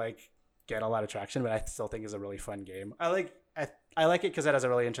really like get a lot of traction, but I still think is a really fun game. I like it because it has a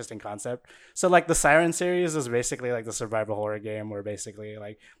really interesting concept. So like the Siren series is basically like the survival horror game where basically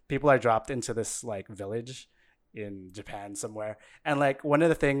like people are dropped into this like village in Japan somewhere, and like one of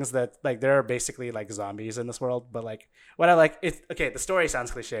the things that like there are basically like zombies in this world, but like what I like it's okay, the story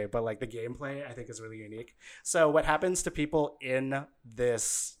sounds cliche, but like the gameplay I think is really unique. So what happens to people in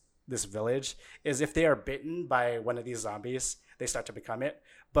this village is if they are bitten by one of these zombies, they start to become it.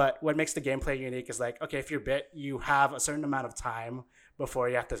 But what makes the gameplay unique is like, okay, if you're bit, you have a certain amount of time before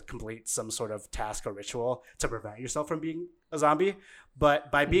you have to complete some sort of task or ritual to prevent yourself from being a zombie. But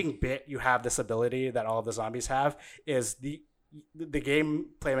by being bit, you have this ability that all of the zombies have, is the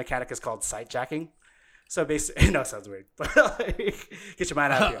gameplay mechanic is called sight jacking. So basically, no, it sounds weird, but like, get your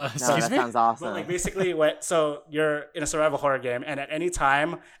mind out of here. No, Excuse that me? sounds awesome. But like basically so you're in a survival horror game, and at any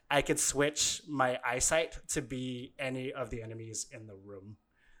time I could switch my eyesight to be any of the enemies in the room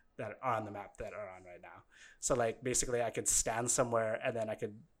that are on the map that are on right now. So like basically I could stand somewhere and then I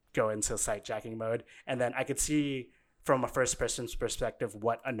could go into sight jacking mode, and then I could see from a first person's perspective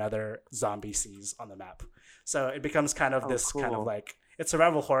what another zombie sees on the map. So it becomes kind of this kind of cool. like, it's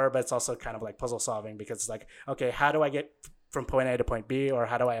survival horror, but it's also kind of like puzzle solving, because it's like, okay, how do I get from point A to point B, or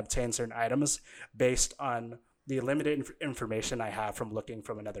how do I obtain certain items based on the limited information I have from looking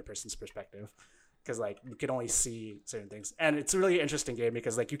from another person's perspective? Because like you can only see certain things, and it's a really interesting game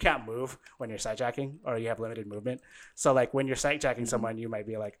because like you can't move when you're sightjacking, or you have limited movement. So like when you're sightjacking someone, you might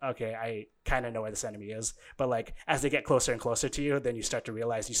be like, okay, I kind of know where this enemy is, but like as they get closer and closer to you, then you start to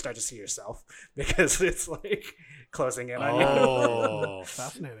realize, you start to see yourself because it's like closing in on you. Oh,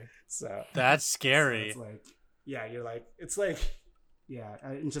 Fascinating. So that's so scary. it's like, yeah, you're like, it's like, yeah,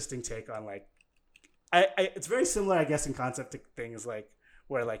 an interesting take on like, I it's very similar, I guess, in concept to things like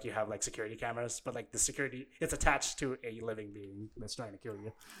where like you have like security cameras, but like the security, it's attached to a living being that's trying to kill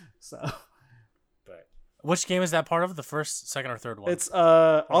you. So, but Which game is that part of? The first, second, or third one? it's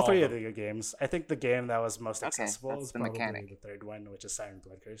all all three of of the games. I think the game that was most Okay, accessible that's is the probably mechanic. the third one, which is Siren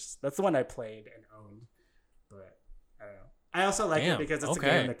Blood Curse. That's the one I played and owned, but I don't know. I also like Damn, it because it's okay.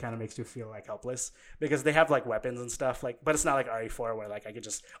 a game that kind of makes you feel like helpless, because they have like weapons and stuff, like, but it's not like RE4 where like I could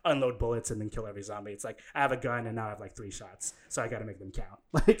just unload bullets and then kill every zombie. It's like I have a gun and now I have like 3 shots, so I got to make them count.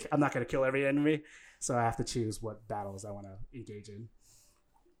 Like I'm not gonna kill every enemy, so I have to choose what battles I want to engage in.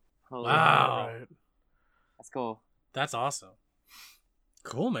 Holy Wow. Right. That's cool. That's awesome.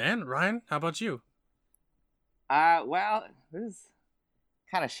 Cool, man. Ryan, how about you? Well, this is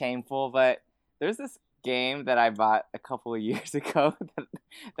kind of shameful, but there's this game that I bought a couple of years ago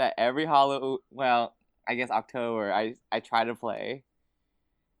that every I guess October, I try to play,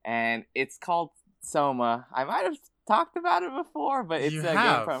 and it's called Soma. I might have talked about it before, but it's You a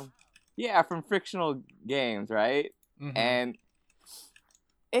have. game from Frictional Games, right? Mhm. And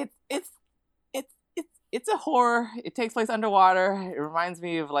it's it's a horror. It takes place underwater. It reminds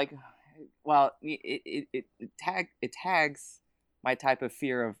me of like, well, it tags my type of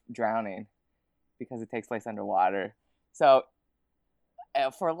fear of drowning because it takes place underwater. So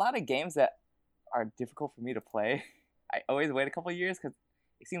for a lot of games that are difficult for me to play, I always wait a couple of years because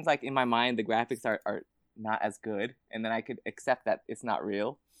it seems like in my mind the graphics are not as good, and then I could accept that it's not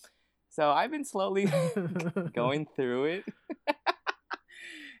real. So I've been slowly going through it.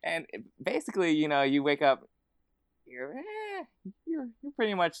 And basically, you wake up, you're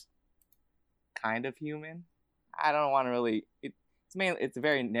pretty much kind of human. I don't want to really. It's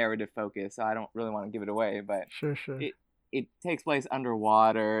very narrative focused, so I don't really want to give it away. But Sure. It takes place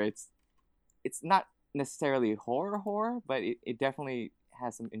underwater. It's not necessarily horror, but it definitely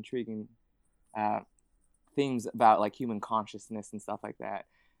has some intriguing themes about like human consciousness and stuff like that.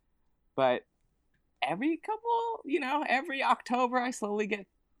 But every October, I slowly get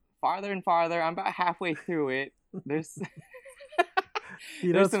farther and farther. I'm about halfway through it. There's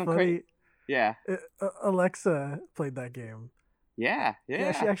It's funny. Yeah. Alexa played that game. Yeah.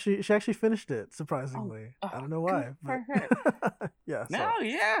 She actually finished it, surprisingly. I don't know why. For her. Yeah. No, So.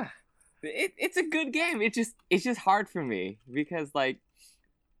 yeah. It's a good game. It's just hard for me because like,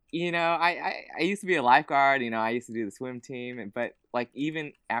 I used to be a lifeguard. I used to do the swim team, but like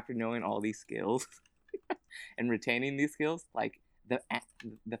even after knowing all these skills and retaining these skills, like the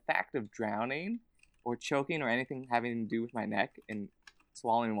fact of drowning or choking or anything having to do with my neck and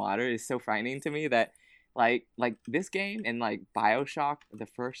swallowing water is so frightening to me that like this game and like BioShock, the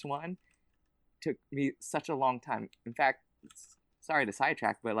first one, took me such a long time. In fact, sorry to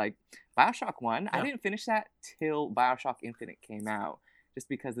sidetrack, but like BioShock 1, I didn't finish that till BioShock Infinite came out just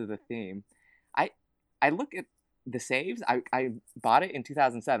because of the theme. I look at the saves. I bought it in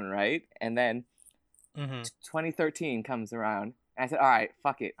 2007, right? And then 2013 comes around and I said, all right,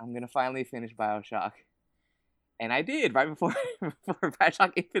 fuck it. I'm going to finally finish BioShock. And I did right before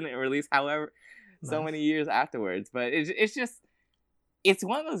BioShock Infinite released, however, so many years afterwards. But it's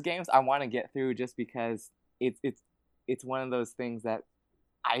one of those games I want to get through just because it's one of those things that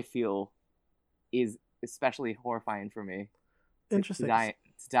I feel is especially horrifying for me. Interesting. To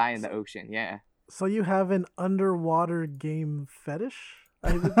die in the ocean, yeah. So you have an underwater game fetish?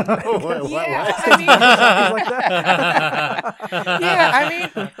 Yeah, I mean,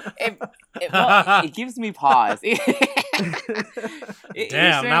 it gives me pause.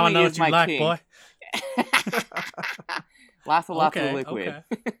 Damn, now I know what you like, king. Boy. Lots of liquid.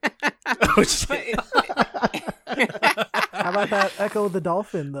 Okay. How about that Echo the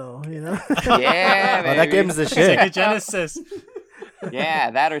Dolphin, though? Yeah, man. That game is the shit. Sega Genesis. Yeah,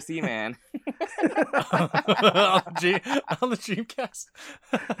 that or Seaman. on the Dreamcast.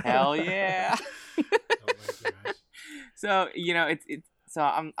 Hell yeah. Oh my gosh. So so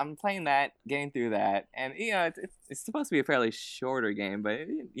I'm playing that, getting through that, and it's supposed to be a fairly shorter game, but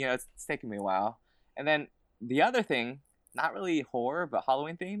it's taking me a while. And then the other thing, not really horror but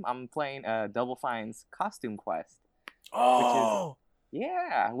Halloween theme, I'm playing Double Fine's Costume Quest. Oh,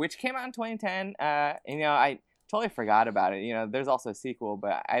 which came out in 2010. I totally forgot about it. There's also a sequel,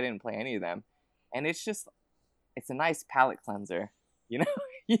 but I didn't play any of them. And it's a nice palate cleanser, and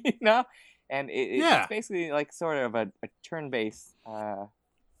it's basically like sort of a turn-based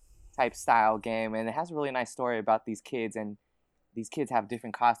type style game, and it has a really nice story about these kids, and these kids have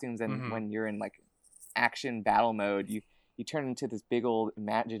different costumes, and when you're in like action battle mode, you turn into this big old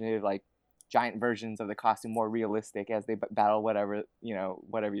imaginative like giant versions of the costume, more realistic as they battle whatever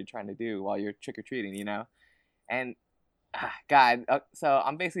you're trying to do while you're trick-or-treating, and God, so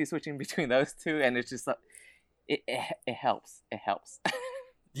I'm basically switching between those two, and it's just it helps.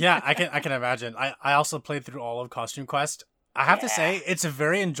 Yeah, I can imagine. I also played through all of Costume Quest. I have to say, it's a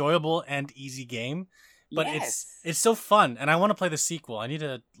very enjoyable and easy game, but it's so fun, and I want to play the sequel. I need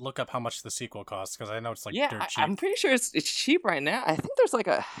to look up how much the sequel costs because I know it's like dirt cheap. I'm pretty sure it's cheap right now. I think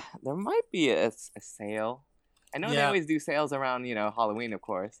there might be a sale. I know they always do sales around Halloween, of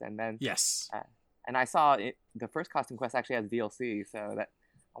course, and then yes. And I saw the first Costume Quest actually has DLC, so that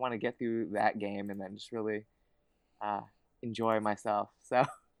I want to get through that game and then just really enjoy myself. So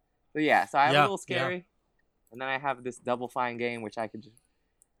I have a little scary, and then I have this Double Fine game which I could just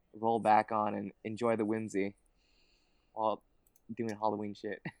roll back on and enjoy the whimsy while doing Halloween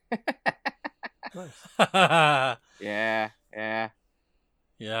shit. Nice.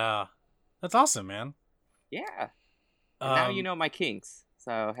 Yeah. That's awesome, man. Yeah. And now you know my kinks.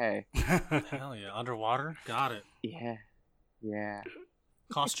 So hey. Hell yeah. Underwater? Got it. Yeah.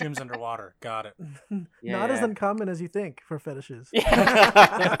 Costumes underwater. Got it. Not as uncommon as you think for fetishes.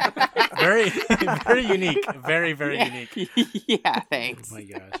 Very, very unique. Very, very unique. Yeah, thanks. Oh my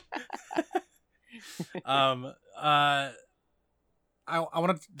gosh. um. Uh. I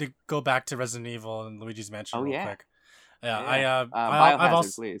wanted to go back to Resident Evil and Luigi's Mansion Oh, real yeah. quick. Yeah. Yeah. I've Biohazard,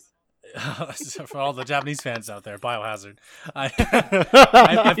 also please. for all the Japanese fans out there, Biohazard.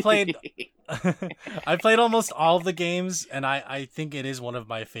 I played. I played almost all of the games, and I think it is one of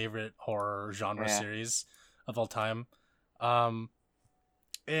my favorite horror genre series of all time.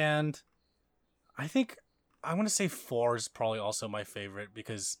 And I think I want to say 4 is probably also my favorite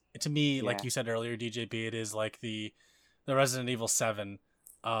because to me, like you said earlier, DJB, it is like the Resident Evil 7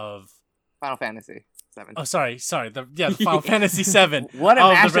 of Final Fantasy 7. Oh, sorry, the Final Fantasy 7. What a of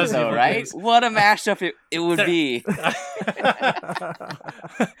the mashup, Resident though, Evil right? games. What a mashup it would be.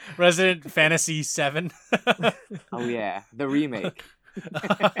 Resident Fantasy 7. Oh yeah, the remake.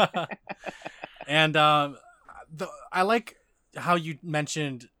 And I like how you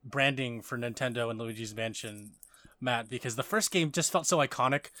mentioned branding for Nintendo and Luigi's Mansion, Matt, because the first game just felt so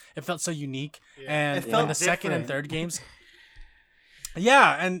iconic. It felt so unique, and felt the second and different. third games.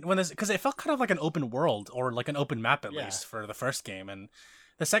 Yeah, and because it felt kind of like an open world or like an open map at least for the first game, and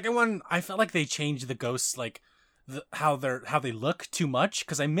the second one I felt like they changed the ghosts like how they look too much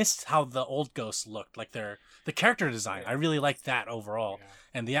because I missed how the old ghosts looked, like the character design. I really liked that overall,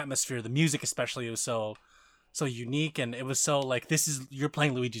 and the atmosphere, the music especially was so unique, and it was so like you're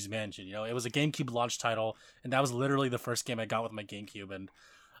playing Luigi's Mansion. You know, it was a GameCube launch title, and that was literally the first game I got with my GameCube, and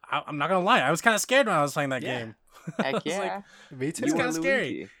I'm not gonna lie, I was kind of scared when I was playing that game. Heck yeah. Me too. It's kind of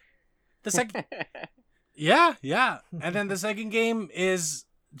scary. The second, yeah, and then the second game is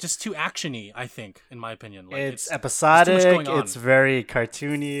just too actiony. I think, in my opinion, like, it's there's episodic. too much going on. It's very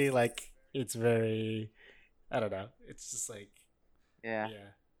cartoony. Like it's very, I don't know. It's just like Yeah.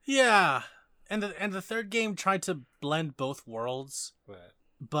 And the third game tried to blend both worlds,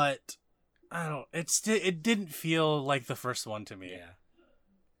 but I don't. It didn't feel like the first one to me. Yeah.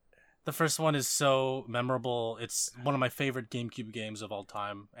 The first one is so memorable. It's one of my favorite GameCube games of all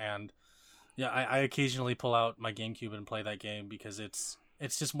time, and yeah, I occasionally pull out my GameCube and play that game because it's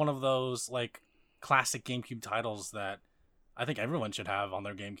just one of those like classic GameCube titles that I think everyone should have on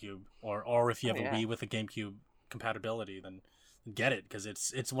their GameCube, or if you have a Wii with a GameCube compatibility, then get it because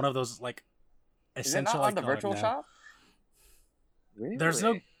it's one of those like essential. Is it not on the iconic- Virtual Shop? Really? There's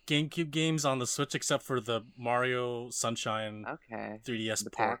no GameCube games on the Switch except for the Mario Sunshine 3DS the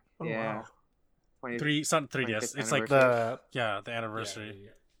port. pack. Oh, Yeah. wow. 3DS. It's like The the anniversary.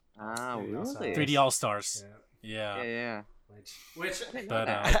 Ah, Yeah, really? 3D All Stars. Yeah, yeah. Which I didn't But, know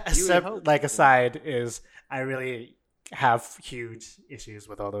that. You would except hope. like aside is I really have huge issues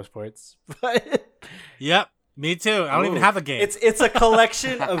with all those ports. But Yep. Me too. I don't even Ooh. have a game. it's a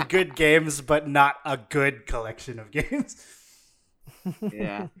collection of good games, but not a good collection of games.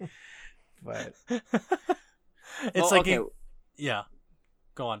 Yeah. But It's Well, like okay. yeah.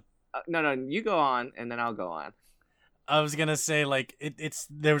 Go on. No, you go on, and then I'll go on. I was gonna say like it's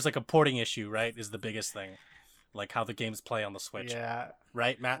there was like a porting issue, right? Is the biggest thing, like how the games play on the Switch, yeah,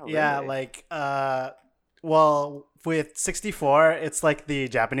 right, Matt? Oh, yeah, really? like well, with 64, it's like the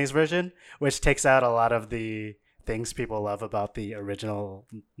Japanese version, which takes out a lot of the things people love about the original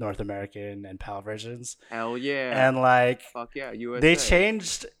North American and PAL versions. Hell yeah. And like Fuck yeah, USA. they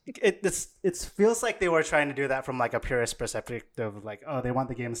changed it. It feels like they were trying to do that from like a purist perspective of like, oh, they want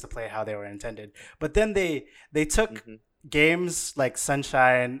the games to play how they were intended. But then they took Mhm. games like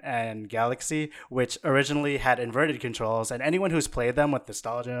Sunshine and Galaxy, which originally had inverted controls, and anyone who's played them with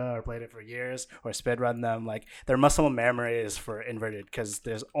nostalgia or played it for years or speedrun them, like their muscle memory is for inverted because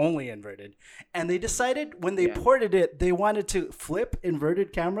there's only inverted. And they decided when they ported it, they wanted to flip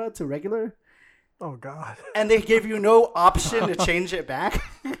inverted camera to regular, Oh God. and they gave you no option to change it back.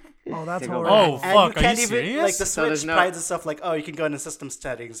 Oh, that's They go horrible. Oh, And fuck, you are can't you even serious? like the So Switch there's no- prides itself like, oh, you can go into system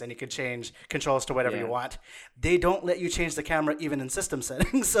settings and you can change controls to whatever Yeah. you want. They don't let you change the camera even in system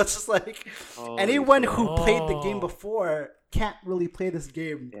settings. So it's just like Holy anyone shit. who played the game Oh. before can't really play this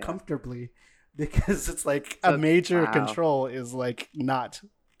game Yeah. comfortably because it's like a So- major wow. control is like not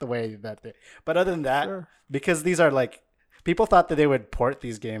the way that they. But other than that, Sure. because these are like people thought that they would port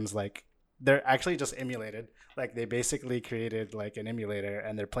these games like they're actually just emulated. Like they basically created like an emulator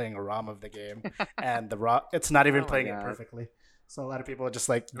and they're playing a ROM of the game and the ROM it's not even Oh my playing it God. perfectly. So a lot of people just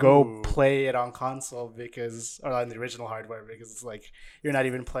like go Ooh. play it on console or on the original hardware because it's like you're not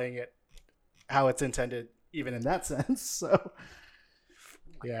even playing it how it's intended even in that sense. So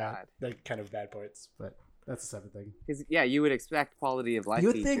yeah, God. they're kind of bad ports, but that's a separate thing. Because you would expect quality of life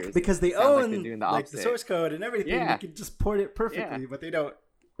You features. think because they Sounds like own they're doing the like the opposite. source code and everything, Yeah. they can just port it perfectly, but they don't.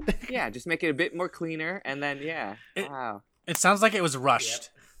 Yeah, just make it a bit more cleaner, and then It- wow, It sounds like it was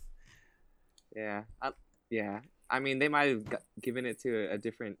rushed. yeah, yeah. I mean, they might have given it to a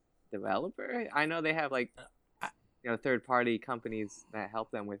different developer. I know they have like third party companies that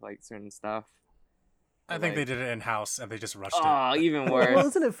help them with like certain stuff. I think they did it in house and they just rushed Oh, it. even Well, worse.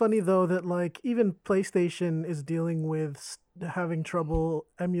 isn't it funny though that like even PlayStation is dealing with having trouble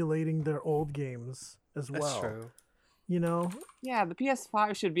emulating their old games as well? That's true. You know? Yeah, the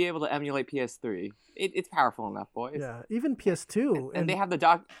PS5 should be able to emulate PS3. It's powerful enough, boys. Yeah, even PS2. And they have the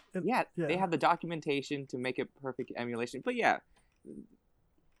they have the documentation to make it perfect emulation. But yeah,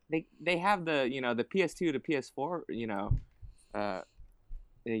 they have the the PS2 to PS4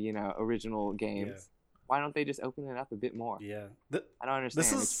 original games. Yeah. Why don't they just open it up a bit more? Yeah. I don't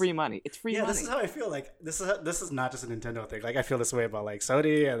understand. It's free money. It's free money. This is how I feel. Like this is not just a Nintendo thing. Like I feel this way about like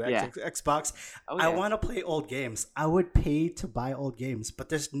Sony and Xbox. Oh, I want to play old games. I would pay to buy old games, but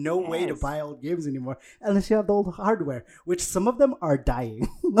there's no way to buy old games anymore unless you have the old hardware, which some of them are dying.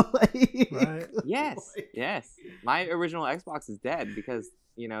 Right. Yes. My original Xbox is dead because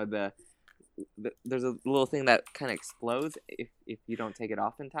there's a little thing that kind of explodes if you don't take it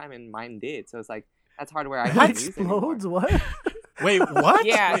off in time, and mine did. So it's like that's hardware I can't use anymore. Explodes? What? Wait, what?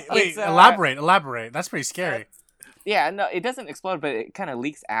 Yeah, wait. it's, Elaborate. That's pretty scary. Yeah, no, it doesn't explode, but it kind of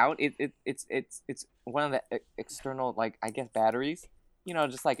leaks out. It's one of the external, like I guess, batteries.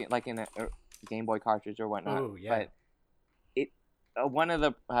 Just like in a Game Boy cartridge or whatnot. Oh yeah. But one of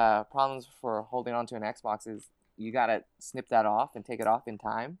the problems for holding onto an Xbox is you gotta snip that off and take it off in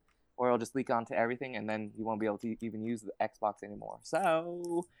time, or it'll just leak onto everything, and then you won't be able to even use the Xbox anymore.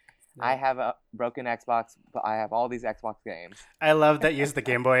 So I have a broken Xbox, but I have all these Xbox games. I love that you use the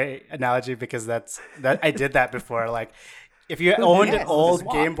Game Boy analogy because that I did that before. Like, if you owned an old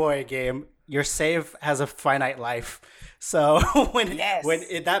Game Boy game, your save has a finite life. So when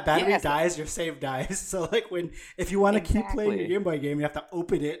that battery dies, your save dies. So like if you want to keep playing your Game Boy game, you have to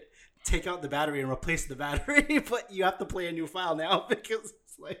open it, take out the battery, and replace the battery. But you have to play a new file now because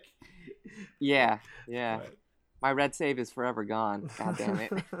it's like yeah. My red save is forever gone. God damn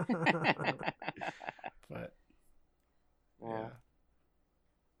it. But yeah.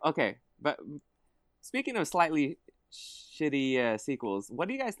 Okay, but speaking of slightly shitty sequels, what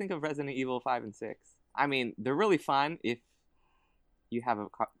do you guys think of Resident Evil 5 and 6? I mean, they're really fun if you have a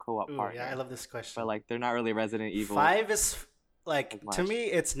co-op partner. Yeah, I love this question. But like, they're not really Resident Evil. 5 is like, to me,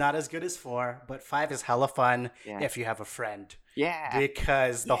 it's not as good as 4, but 5 is hella fun if you have a friend. Yeah.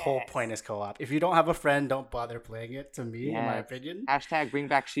 Because the whole point is co-op. If you don't have a friend, don't bother playing it, to me, in my opinion. Hashtag bring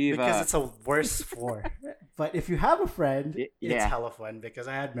back Shiva. Because it's a worse 4. But if you have a friend, it's hella fun. Because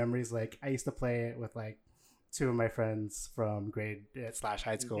I had memories, like, I used to play it with, like, 2 of my friends from grade /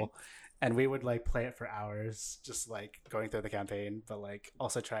 high school. And we would, like, play it for hours, just, like, going through the campaign. But, like,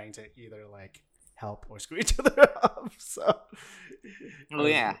 also trying to either, like, help or screw each other up. So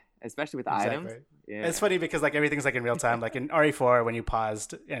especially with items. Yeah, it's funny because like everything's like in real time. Like in RE4, when you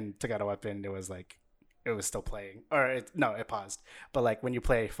paused and took out a weapon, it was still playing, or it paused. But like when you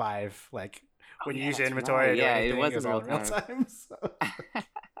play 5, like when you use your inventory, it wasn't all in real time. So.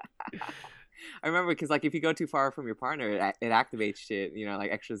 I remember because like if you go too far from your partner, it activates shit.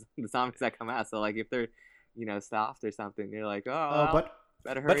 Like extras, the zombies that come out. So like if they're soft or something, you're like,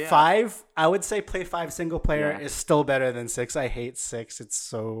 better hurry up. 5, I would say play 5 single player is still better than 6. I hate 6. It's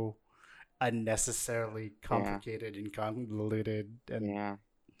so unnecessarily complicated and convoluted. And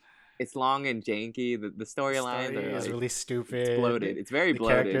it's long and janky. The storyline is really stupid. It's bloated. It's very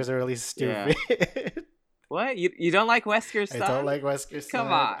bloated. The characters are really stupid. Yeah. What? You don't like Wesker's son? I don't like Wesker's son.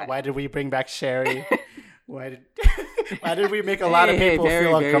 Come on. Why did we bring back Sherry? Why did we make a lot of people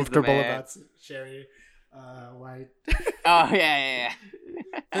feel uncomfortable about Sherry? Why? Oh yeah.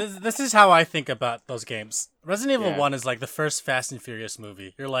 This is how I think about those games. Resident Evil 1 is like the first Fast and Furious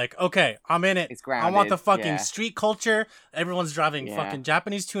movie. You're like, okay, I'm in it. It's grounded. I want the fucking street culture. Everyone's driving fucking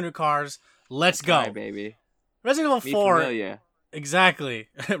Japanese tuner cars. Let's go, baby. Resident Evil 4. Exactly.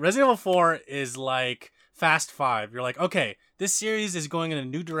 Resident Evil 4 is like Fast 5. You're like, okay, this series is going in a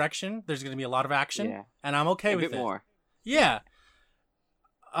new direction. There's going to be a lot of action, and I'm okay with it. A bit more. Yeah.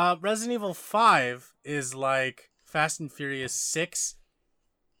 Resident Evil 5 is like Fast and Furious 6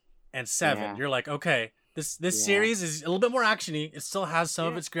 and 7. Yeah. You're like, okay, this series is a little bit more actiony. It still has some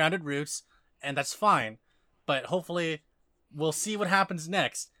of its grounded roots, and that's fine. But hopefully, we'll see what happens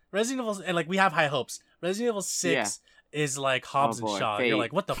next. Resident Evil, and like we have high hopes. Resident Evil 6 is like Hobbs and Shaw. Fate. You're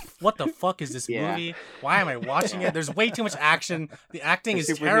like, what the fuck is this movie? Why am I watching it? There's way too much action. The acting is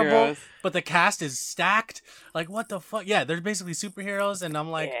terrible, but the cast is stacked. Like, what the fuck? Yeah, they're basically superheroes, and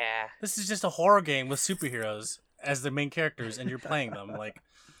I'm like, this is just a horror game with superheroes as the main characters, and you're playing them. Like,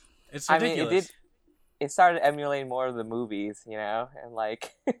 it's ridiculous. I mean, it started emulating more of the movies, and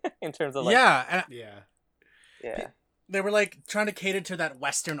like in terms of like yeah. they were like trying to cater to that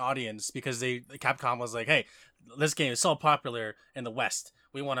Western audience because Capcom was like, hey, this game is so popular in the West.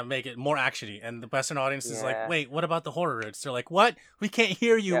 We want to make it more actiony, and the Western audience is like, wait, what about the horror roots? They're like, what? We can't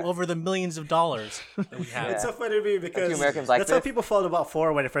hear you over the millions of dollars that we have. It's so funny to me because that's how people felt about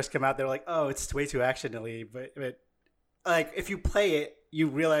 4 when it first came out. They were like, oh, it's way too actionally, but like if you play it, you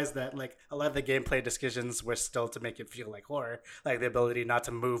realize that like a lot of the gameplay decisions were still to make it feel like horror, like the ability not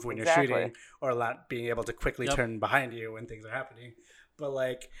to move when you're shooting, or not being able to quickly turn behind you when things are happening. But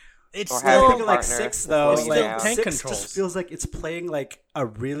like, it's still like 6 though. Like tank 6 controls. just feels like it's playing like a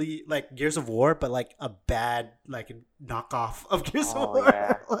really like Gears of War, but like a bad like knockoff of Gears of War.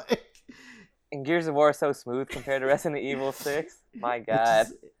 Yeah. Like, and Gears of War is so smooth compared to Resident Evil 6. My God.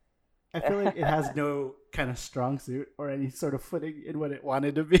 I feel like it has no kind of strong suit or any sort of footing in what it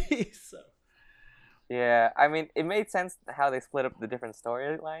wanted to be. So. Yeah, I mean, it made sense how they split up the different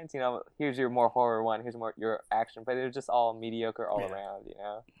storylines. You know, here's your more horror one, here's more your action, but it was just all mediocre all around. You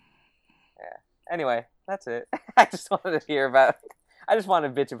know. Yeah. Anyway, that's it. I just wanted to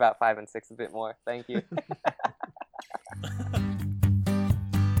bitch about 5 and 6 a bit more. Thank you.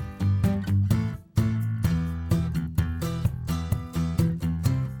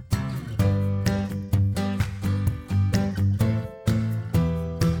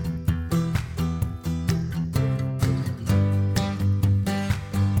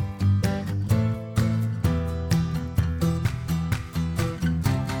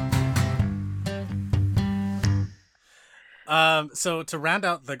 So to round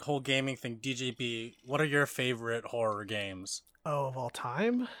out the whole gaming thing, DJB, what are your favorite horror games? Oh, of all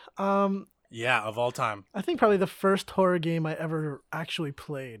time? Yeah, of all time. I think probably the first horror game I ever actually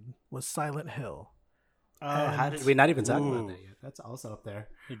played was Silent Hill. How did we not even talk about that yet? That's also up there.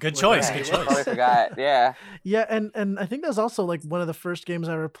 Good choice. Yeah, Good I choice. totally forgot. Yeah. Yeah, and I think that's also like one of the first games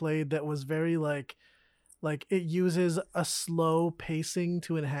I ever played that was very like it uses a slow pacing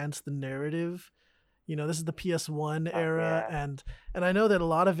to enhance the narrative. You know, this is the PS1 era, and I know that a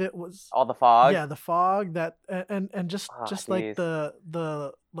lot of it was all the fog. Yeah, the fog that and just like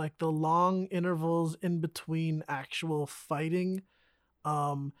the long intervals in between actual fighting,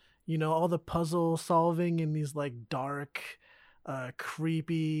 you know, all the puzzle solving in these like dark,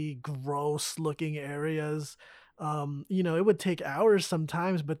 creepy, gross looking areas. You know, it would take hours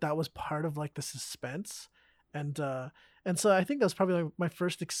sometimes, but that was part of like the suspense, and so I think that was probably like my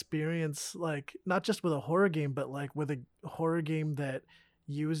first experience, like not just with a horror game, but like with a horror game that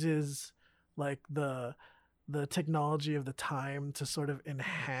uses like the technology of the time to sort of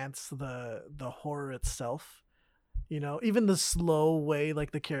enhance the horror itself. You know, even the slow way like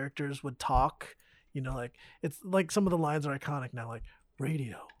the characters would talk, you know, like it's like some of the lines are iconic now, like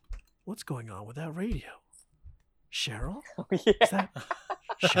radio. What's going on with that radio? Cheryl? Yeah. Is that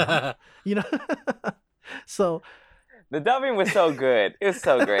Cheryl? You know? So the dubbing was so good. It was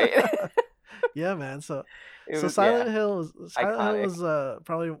so great. Yeah, man. So Silent Hill was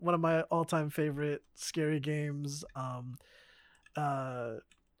probably one of my all-time favorite scary games. Yeah,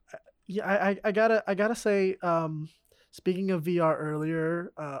 I gotta say, speaking of VR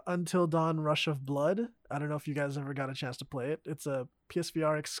earlier, Until Dawn: Rush of Blood. I don't know if you guys ever got a chance to play it. It's a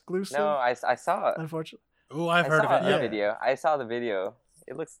PSVR exclusive. No, I saw it. Unfortunately. Oh, I've heard of it. Yeah. Video. I saw the video.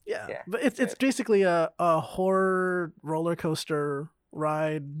 It looks but it's basically a horror roller coaster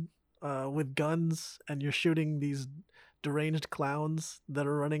ride with guns, and you're shooting these deranged clowns that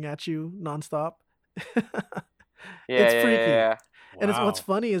are running at you nonstop. It's freaky. Yeah. And it's what's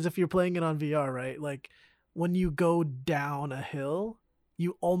funny is if you're playing it on VR, right? Like when you go down a hill,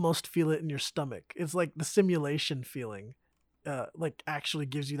 you almost feel it in your stomach. It's like the simulation feeling, like actually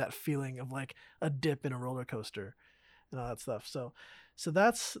gives you that feeling of like a dip in a roller coaster and all that stuff. So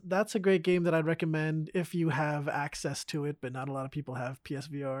that's a great game that I'd recommend if you have access to it, but not a lot of people have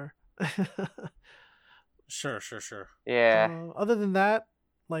PSVR. Sure. Yeah. Other than that,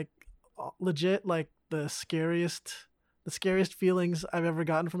 like legit, like the scariest feelings I've ever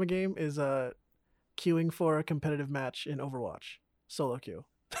gotten from a game is queuing for a competitive match in Overwatch solo queue.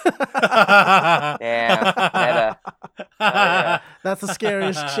 Damn. Meta. Yeah. That's the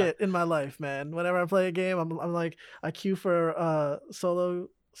scariest shit in my life, man. Whenever I play a game, I'm like, I queue for a solo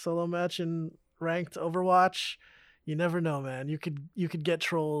match in ranked Overwatch. You never know, man. You could get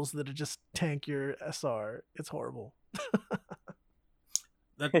trolls that'll just tank your SR. It's horrible.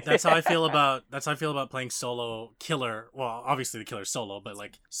 That's how I feel about playing solo killer. Well, obviously the killer's solo, but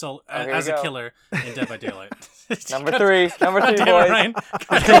like as a killer in Dead by Daylight. Number three, boys. Ryan.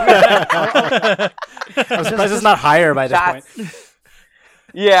 I'm surprised it's not higher by this point.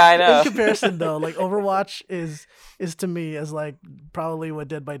 Yeah, I know. In comparison, though, like Overwatch is to me as like probably what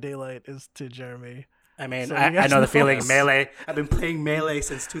Dead by Daylight is to Jeremy. I mean, So you I guys know the know feeling. this. Melee. I've been playing Melee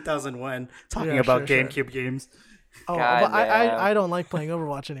since 2001, talking Yeah, about sure. GameCube games. Oh, God but damn. I don't like playing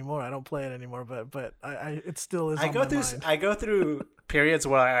Overwatch anymore. I don't play it anymore. But it still is on my mind. I go through periods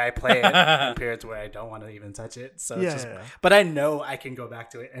where I play it and periods where I don't want to even touch it. So it's just, Yeah. but I know I can go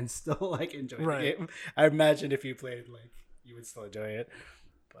back to it and still like enjoy the Right. game. I imagine if you played, like, you would still enjoy it.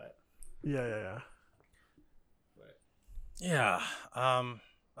 But Yeah. Yeah.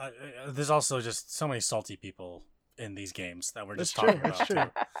 There's also just so many salty people in these games that we're That's just true. talking That's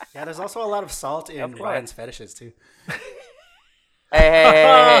about. true. too. yeah, there's also a lot of salt in Of course. Ryan's fetishes too.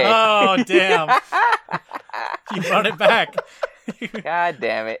 Hey. Oh, damn. You brought it back. God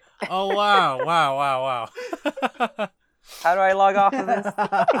damn it. Oh, wow. How do I log off of this?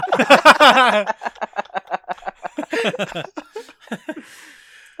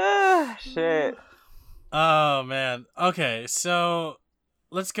 Ah, shit. Oh, man. Okay, so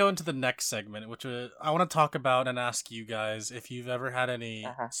let's go into the next segment, which I want to talk about and ask you guys if you've ever had any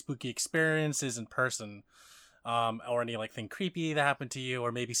spooky experiences in person, or any like thing creepy that happened to you,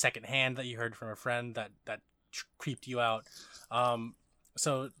 or maybe secondhand that you heard from a friend that creeped you out.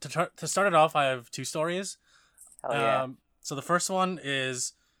 So to start it off, I have two stories. Hell yeah. So the first one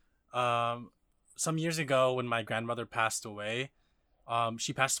is, some years ago when my grandmother passed away.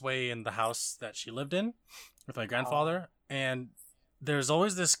 She passed away in the house that she lived in with my grandfather, and there's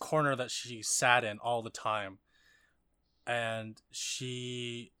always this corner that she sat in all the time, and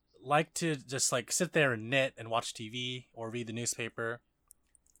she liked to just like sit there and knit and watch TV or read the newspaper.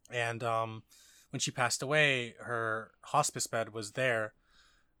 And when she passed away, her hospice bed was there,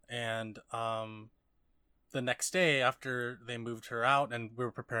 and the next day after they moved her out and we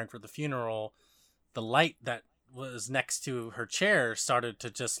were preparing for the funeral, the light that was next to her chair started to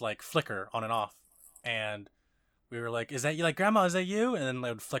just like flicker on and off, and we were like, "Is that you? Like, Grandma, is that you?" And then it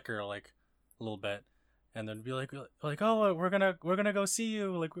would flicker like a little bit, and then be like, "Oh, we're gonna go see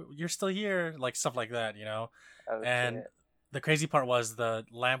you. Like, you're still here," like stuff like that, you know. Oh, And shit. the crazy part was the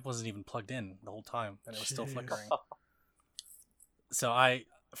lamp wasn't even plugged in the whole time, and it was still Jeez. flickering. So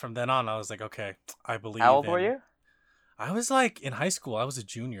from then on, I was like, okay, I believe. How old were you? I was like in high school. I was a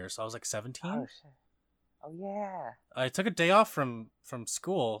junior, so I was like 17. Oh, shit. Oh, yeah. I took a day off from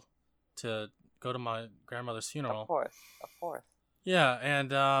school to go to my grandmother's funeral. Of course. Yeah, and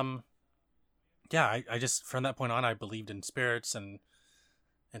yeah, I just from that point on I believed in spirits and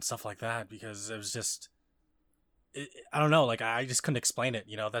stuff like that, because it was just I don't know, like I just couldn't explain it,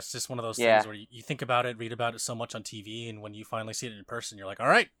 you know. That's just one of those things where you think about it, read about it so much on TV, and when you finally see it in person, you're like, all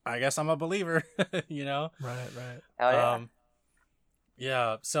right, I guess I'm a believer. You know. Right. Hell yeah.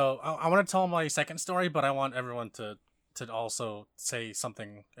 Yeah, so I want to tell my second story, but I want everyone to also say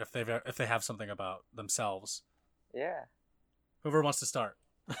something if they have something about themselves. Yeah. Whoever wants to start.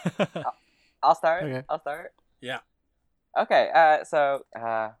 I'll start. Okay. I'll start. Yeah. Okay. So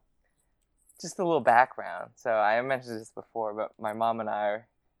just a little background. So I mentioned this before, but my mom and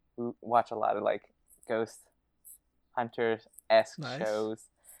we watch a lot of like ghost hunters-esque Nice. shows.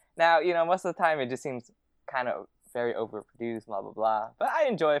 Now, you know, most of the time it just seems kind of very overproduced, blah blah blah. But I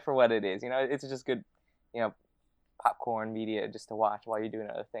enjoy it for what it is. You know, it's just good, you know, popcorn media just to watch while you're doing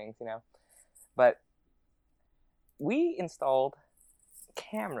other things. You know, but we installed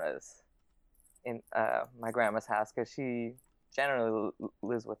cameras in my grandma's house because she generally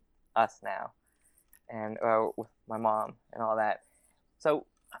lives with us now, and with my mom and all that. So,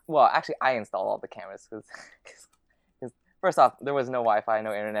 well, actually, I installed all the cameras because first off, there was no Wi-Fi,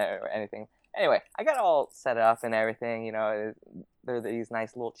 no internet or anything. Anyway, I got it all set up and everything, you know. They're these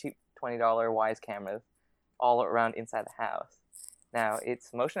nice little cheap $20 Wise cameras all around inside the house. Now,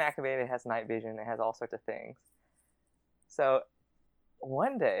 it's motion activated, it has night vision, it has all sorts of things. So,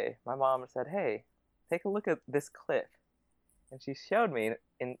 one day, my mom said, hey, take a look at this clip. And she showed me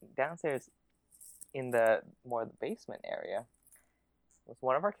downstairs in the basement area. It was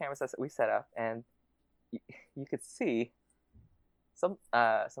one of our cameras that we set up, and you could see some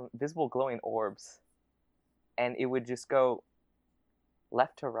visible glowing orbs, and it would just go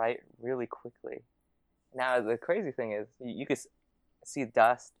left to right really quickly. Now the crazy thing is you could see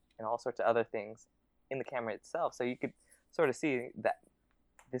dust and all sorts of other things in the camera itself, so you could sort of see that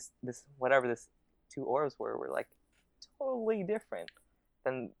this whatever this two orbs were like totally different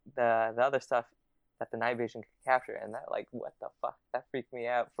than the other stuff that the night vision could capture. And that, like, what the fuck, that freaked me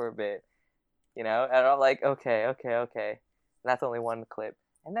out for a bit, you know. And I'm like, okay. And that's only one clip.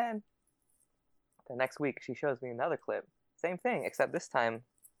 And then the next week she shows me another clip, same thing, except this time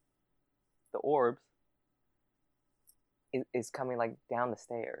the orbs is coming like down the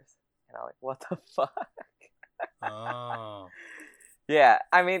stairs, and I'm like, what the fuck? Oh. Yeah,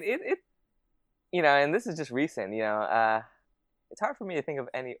 I mean, and this is just recent. It's hard for me to think of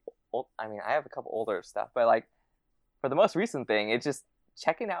any old. I mean, I have a couple older stuff, but like for the most recent thing, it's just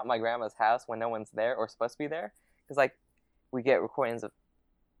checking out my grandma's house when no one's there or supposed to be there. Because like we get recordings of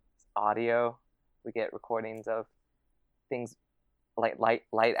audio, we get recordings of things like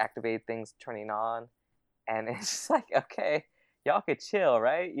light activated things turning on, and it's just like, okay, y'all could chill,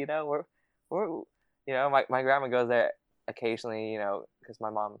 right? We're my grandma goes there occasionally, because my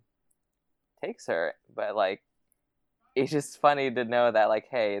mom takes her, but like it's just funny to know that like,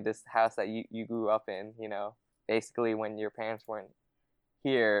 hey, this house that you grew up in, basically when your parents weren't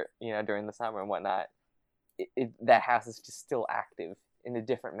here, during the summer and whatnot, that house is just still active in a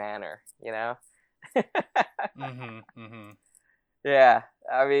different manner, Yeah,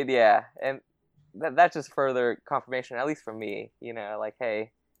 I mean, yeah, and that's just further confirmation, at least for me, like,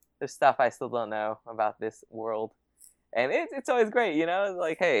 hey, there's stuff I still don't know about this world, and it's always great,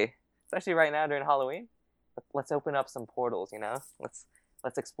 like, hey, especially right now during Halloween, let's open up some portals, let's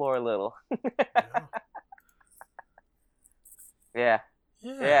explore a little. Yeah.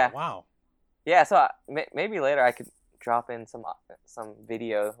 Wow. Yeah, so maybe later I could drop in some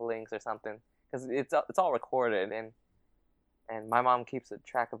video links or something, because it's all recorded, and my mom keeps a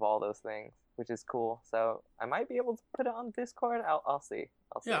track of all those things, which is cool. So I might be able to put it on Discord. I'll see.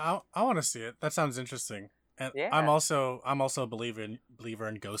 Yeah, I want to see it. That sounds interesting. And Yeah. I'm also a believer in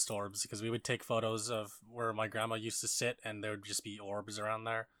ghost orbs, because we would take photos of where my grandma used to sit, and there would just be orbs around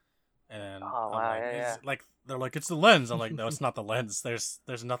there. And Oh, I'm wow, like, yeah. like they're like, it's the lens. I'm like, no, it's not the lens. There's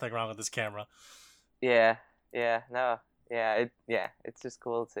nothing wrong with this camera. Yeah, no, yeah, it's just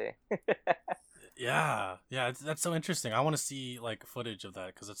cool to see. Yeah, that's so interesting. I want to see like footage of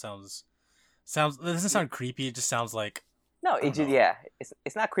that, because it sounds. It doesn't sound creepy. It just sounds like. No, I don't know. yeah,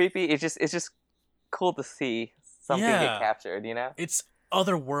 it's not creepy. It's just cool to see something Yeah. get captured. It's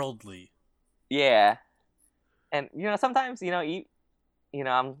otherworldly. Yeah, and sometimes I'm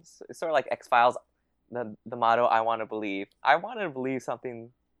sort of like X-Files. The motto, I want to believe. I want to believe something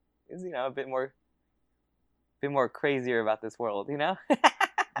is a bit more crazier about this world. Yeah,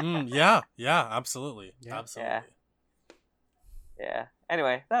 absolutely. Yeah. Absolutely. Yeah.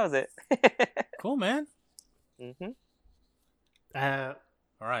 Anyway, that was it. Cool, man. Mhm. Uh,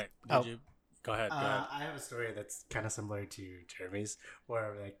 All right. Oh. You go ahead? Go ahead. I have a story that's kind of similar to Jeremy's,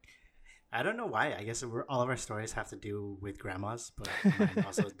 where like I don't know why. I guess all of our stories have to do with grandmas, but mine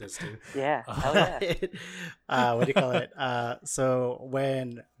also does too. Yeah. Hell yeah. What do you call it? So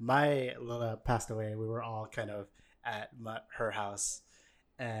when my Lola passed away, we were all kind of at her house,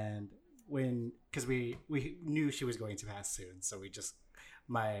 and because we knew she was going to pass soon, so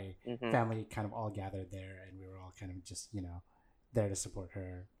my Mhm. family kind of all gathered there, and we were all kind of just there to support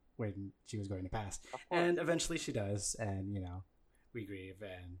her when she was going to pass. Of course. And eventually she does, and we grieve,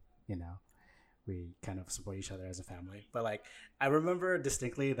 and we kind of support each other as a family. But like I remember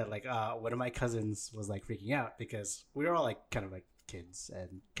distinctly that like one of my cousins was like freaking out, because we were all like kind of like kids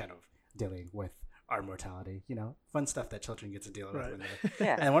and kind of dealing with our mortality, fun stuff that children get to deal with. Right. When they're...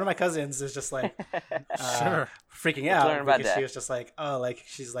 Yeah. And one of my cousins is just like Sure. freaking Let's out learn about because she that. was just like, oh, like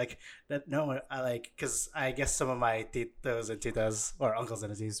she's like that. No, I like, because I guess some of my titos and titas or uncles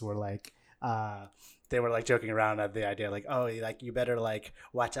and aunties were like, they were like joking around at the idea, like, oh, like you better like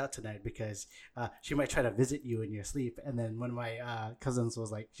watch out tonight, because she might try to visit you in your sleep. And then one of my cousins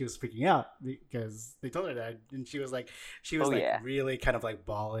was like, she was freaking out because they told her that, and she was Oh, yeah. really kind of like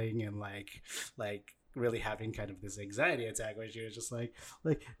bawling and like really having kind of this anxiety attack, where she was just like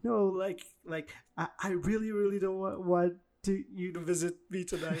no, like I really don't want you to visit me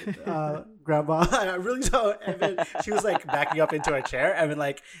tonight, grandma. I really don't. And then she was like backing up into her chair, and then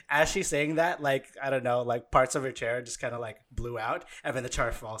like as she's saying that, like I don't know, like parts of her chair just kind of like blew out, and then the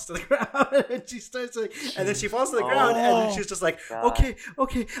chair falls to the ground, and she starts like, and then she falls to the ground, and then she's just like, God.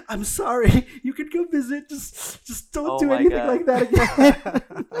 okay, I'm sorry, you can go visit, just don't Oh do my anything God. like that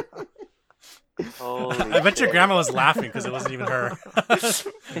again. Holy I bet your shit. grandma was laughing because it wasn't even her. It's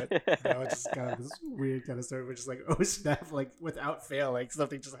just kind of this weird kind of story, which is like, oh snap, like without fail, like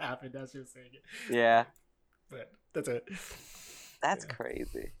something just happened as she was saying it. Yeah. But that's it. That's Yeah.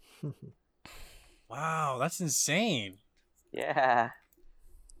 crazy. Wow, that's insane. Yeah.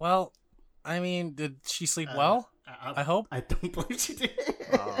 Well, I mean, did she sleep well? I hope. I don't believe she did.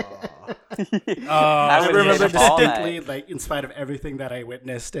 I I would remember hit all that. distinctly, like, in spite of everything that I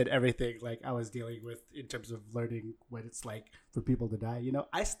witnessed and everything, like, I was dealing with in terms of learning what it's like for people to die.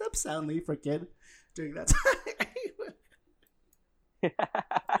 I slept soundly for a kid during that time.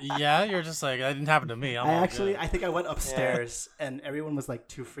 Yeah, you're just like, that didn't happen to me. I'm all good. I think I went upstairs and everyone was, like,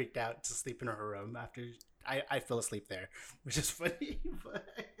 too freaked out to sleep in her room after I fell asleep there, which is funny. But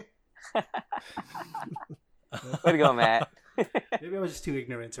Way to go, Matt. Maybe I was just too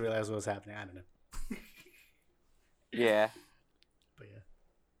ignorant to realize what was happening. I don't know. Yeah. But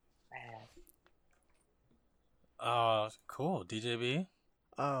yeah. Cool. DJB.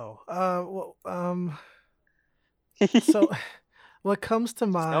 So what comes to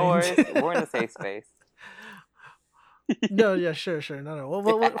mind? No worries. We're in a safe space. No, yeah, sure. No.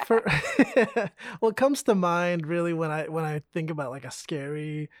 What comes to mind really when I think about like a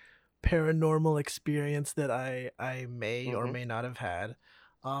scary paranormal experience that I may or may not have had.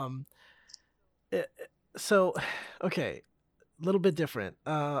 So, okay, a little bit different.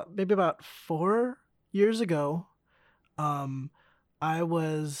 Maybe about 4 years ago, I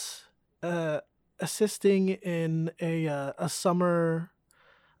was assisting in a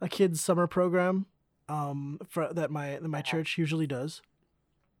kids summer program that my church usually does,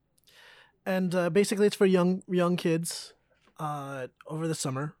 and basically it's for young kids over the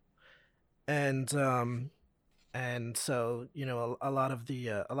summer, and so a lot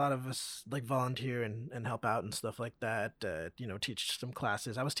of us like volunteer and help out and stuff like that. Teach some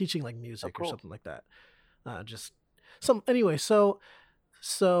classes. I was teaching like music or something like that. Just some anyway. So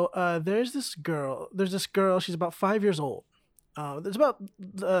there's this girl. She's about 5 years old. There's about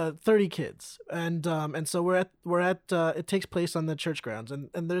 30 kids, and so we're at it takes place on the church grounds, and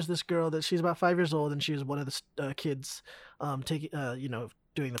there's this girl that she's about 5 years old, and she's one of the kids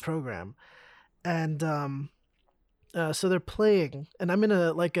doing the program, and so they're playing, and I'm in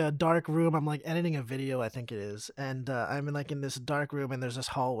a dark room. I'm like editing a video, I think it is, and I'm in this dark room, and there's this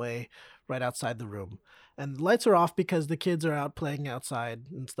hallway right outside the room, and the lights are off because the kids are out playing outside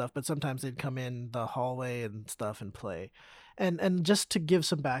and stuff. But sometimes they'd come in the hallway and stuff and play, and just to give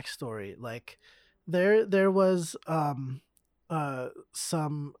some backstory, like there was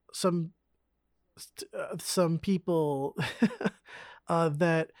some people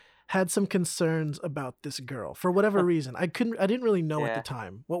that had some concerns about this girl for whatever reason. I didn't really know at the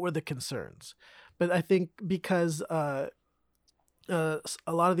time what were the concerns, but I think because a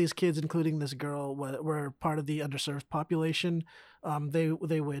lot of these kids, including this girl, were part of the underserved population. They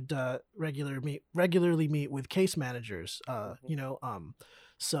would regularly meet with case managers.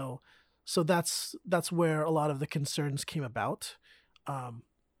 So that's where a lot of the concerns came about.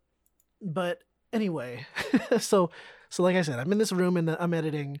 But anyway, so like I said, I'm in this room and I'm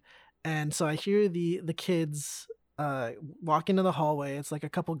editing, and so I hear the kids walk into the hallway. It's like a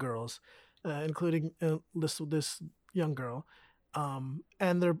couple girls, including this young girl. And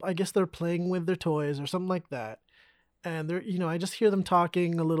I guess they're playing with their toys or something like that. And I just hear them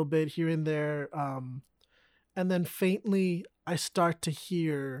talking a little bit here and there. And then faintly I start to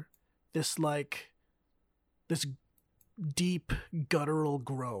hear this deep guttural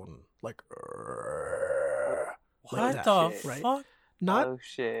groan, like what the right? fuck? Oh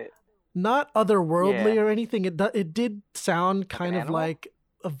shit! Not otherworldly or anything. It did sound kind of animal? like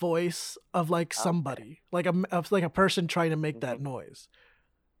a voice of like somebody, like a person trying to make that noise,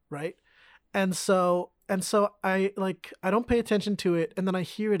 right? And so I don't pay attention to it, and then I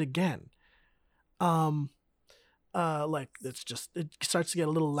hear it again. Like it starts to get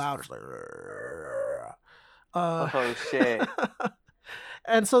a little louder. Oh shit!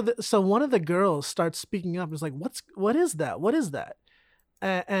 And so one of the girls starts speaking up. It's like, what is that? What is that?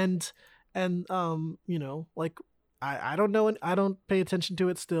 And like I don't know, and I don't pay attention to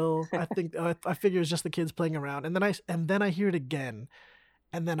it still. I think I figure it's just the kids playing around, and then I hear it again,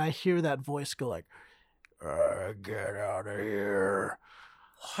 and then I hear that voice go like, "Get out of here!"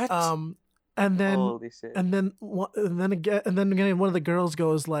 What? And then Holy shit. and then again, one of the girls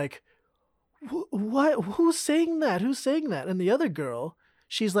goes like, "What? Who's saying that? Who's saying that?" And the other girl,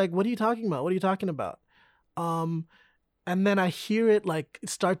 she's like, "What are you talking about? What are you talking about?" And then I hear it like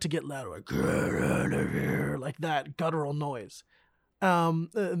start to get louder, like, "Get out of here," like that guttural noise,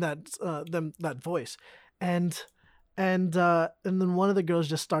 that voice, and then one of the girls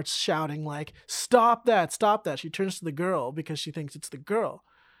just starts shouting like, "Stop that! Stop that!" She turns to the girl because she thinks it's the girl,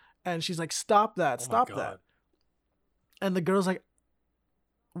 and she's like, "Stop that! Stop that!" And the girl's like,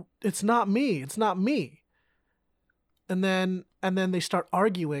 "It's not me! It's not me!" And then they start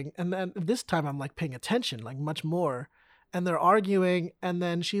arguing, and then this time I'm like paying attention, like much more. And they're arguing, and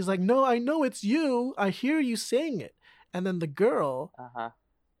then she's like, "No, I know it's you. I hear you saying it." And then the girl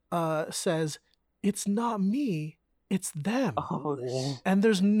says, "It's not me. It's them." Oh, and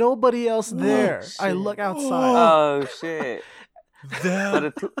there's nobody else there. I look outside. Oh shit!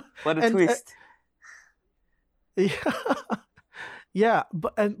 What a twist! Yeah,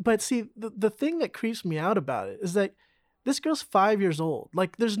 but see, the thing that creeps me out about it is that this girl's 5 years old.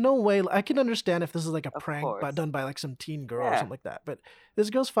 Like, there's no way. I can understand if this is like a Of prank course. done by like some teen girl or Yeah. something like that. But this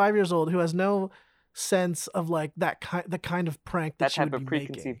girl's 5 years old who has no sense of like the kind of prank that That she type would of be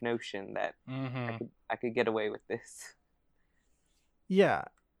preconceived making. notion that Mm-hmm. I could get away with this. Yeah,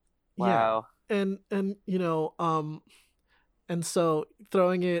 yeah, Wow. and and so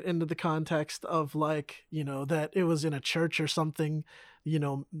throwing it into the context of like that it was in a church or something,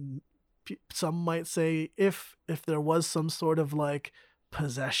 some might say if there was some sort of like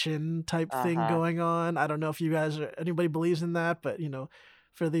possession type thing Uh-huh. going on. I don't know if you guys or anybody believes in that, but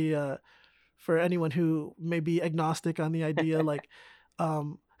for the for anyone who may be agnostic on the idea, like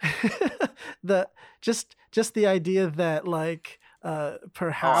um the just the idea that like Oh,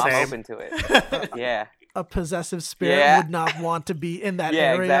 perhaps I'm Same. open to it. Yeah. a possessive spirit Yeah. would not want to be in that Yeah,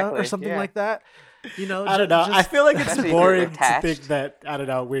 area exactly. or something Yeah. like that. I don't know. I feel like it's Especially if you're boring to attached. think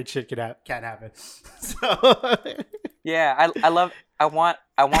that weird shit can't happen. So Yeah, I want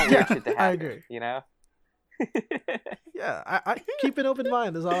weird shit to happen. I agree. You know? Yeah, I keep an open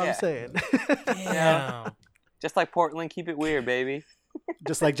mind is all Yeah. I'm saying. Yeah. Just like Portland, keep it weird, baby.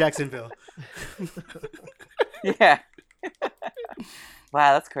 just like Jacksonville. Yeah.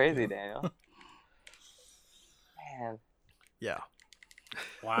 Wow, that's crazy, Daniel. Man. Yeah.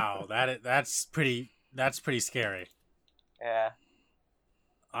 Wow. That's pretty scary. Yeah.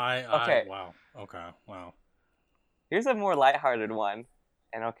 I Okay. wow. Okay. Wow. Here's a more lighthearted one.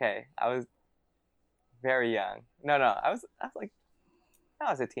 And okay, I was very young. No, I was like, I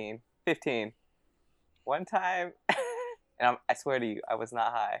was a teen, 15. One time, and I swear to you, I was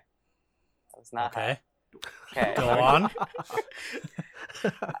not high. I was not Okay. high. Okay. Go on.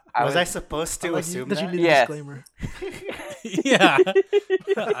 Was I supposed to I like assume that you that? need a Yes. disclaimer. Yeah.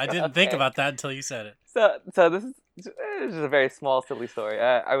 I didn't think Okay. about that until you said it. So this is just a very small, silly story.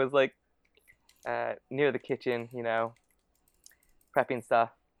 I was like near the kitchen, prepping stuff,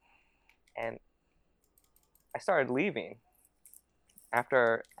 and I started leaving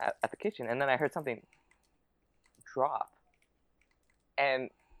after at the kitchen, and then I heard something drop, and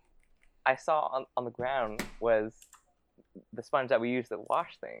I saw on the ground was the sponge that we use to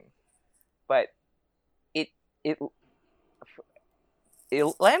wash things, but it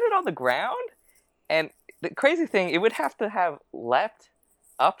landed on the ground, and the crazy thing, it would have to have leapt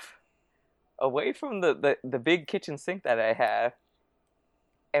up away from the big kitchen sink that I have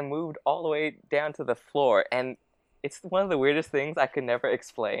and moved all the way down to the floor. And it's one of the weirdest things I could never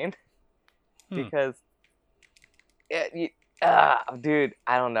explain because dude,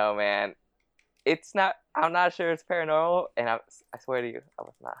 I don't know, man. I'm not sure it's paranormal, and I swear to you, I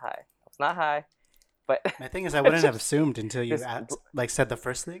was not high. But My thing is, I wouldn't have assumed until you This- said the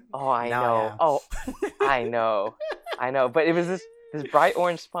first thing. oh, I Now I know. am. Oh, I know. But it was this bright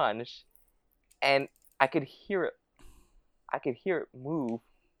orange sponge, and I could hear it move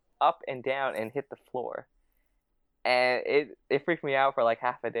up and down and hit the floor, and it freaked me out for like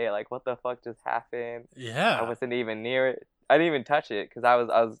half a day. Like, what the fuck just happened? I Yeah. wasn't even near it. I didn't even touch it because I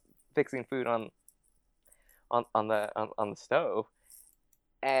was fixing food on the stove,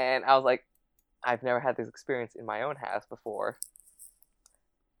 and I was like, I've never had this experience in my own house before.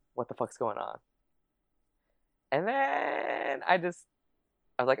 What the fuck's going on? And then I was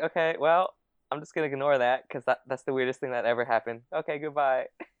like, okay, well, I'm just gonna ignore that because that's the weirdest thing that ever happened. Okay, goodbye.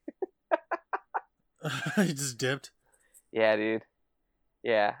 You just dipped. Yeah, dude.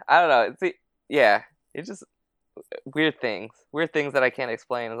 Yeah, I don't know. It's just weird things that I can't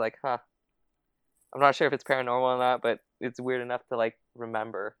explain. It's like, huh. I'm not sure if it's paranormal or not, but it's weird enough to like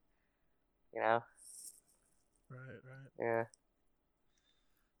remember. Right. Yeah.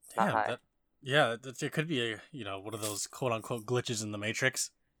 Not Damn. high. It could be one of those quote unquote glitches in the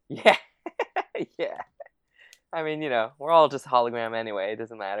Matrix. Yeah. Yeah. I mean, we're all just hologram anyway. It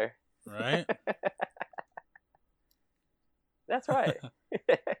doesn't matter. Right? That's right.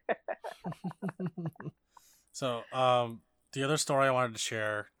 So, the other story I wanted to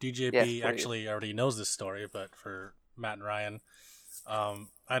share, DJB Yes, please. actually already knows this story, but for Matt and Ryan, I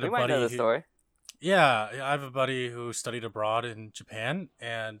had You a might buddy. know the story. Yeah, I have a buddy who studied abroad in Japan,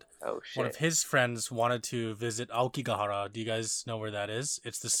 and Oh shit. one of his friends wanted to visit Aokigahara. Do you guys know where that is?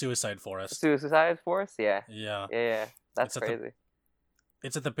 It's the suicide forest. Suicide Forest? Yeah. Yeah, Yeah. That's It's at the- crazy.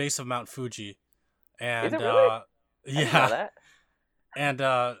 it's at the base of Mount Fuji, and it really? I didn't know yeah, that.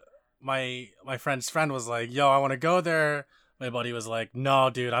 and my friend's friend was like, "Yo, I want to go there." My buddy was like, "No,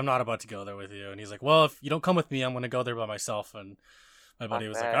 dude, I'm not about to go there with you." And he's like, "Well, if you don't come with me, I'm gonna go there by myself." And my buddy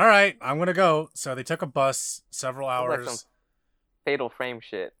was like, bad. "All right, I'm gonna go." So they took a bus several Sounds like hours. some Fatal Frame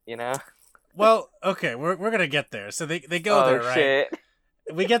shit, Well, okay, we're gonna get there. So they go Oh there, right? shit.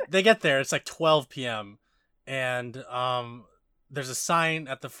 They get there. It's like 12 p.m. and there's a sign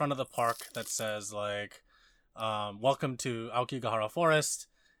at the front of the park that says like, "Welcome to Aokigahara Forest.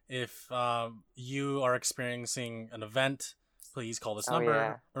 If you are experiencing an event, please call this number.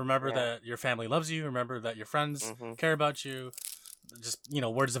 Yeah. Remember Yeah. that your family loves you. Remember that your friends care about you. Just,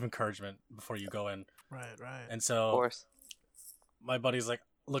 words of encouragement before you go in." Right, right. And Of so course. my buddy's like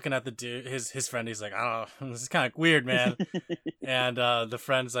looking at the dude, his friend. He's like, "I don't know, this is kind of weird, man." And the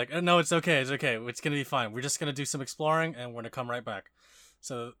friend's like, "No, it's okay. It's okay. It's gonna be fine. We're just gonna do some exploring, and we're gonna come right back."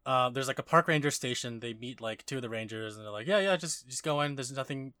 So there's like a park ranger station. They meet like two of the rangers, and they're like, "Yeah, just go in. There's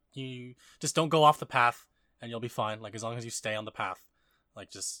nothing. You just don't go off the path, and you'll be fine. Like as long as you stay on the path,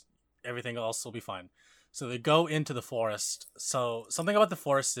 like just everything else will be fine." So they go into the forest. So something about the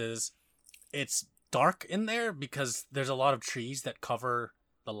forest is it's dark in there because there's a lot of trees that cover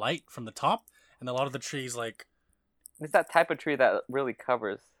the light from the top, and a lot of the trees like It's that type of tree that really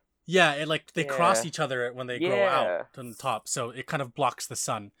covers. it like they cross Yeah. each other when they grow Yeah. out from the top, so it kind of blocks the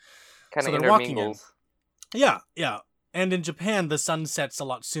sun. Kind So of they're walking in. intermingles. Yeah. And in Japan, the sun sets a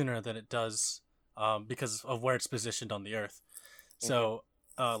lot sooner than it does because of where it's positioned on the Earth. So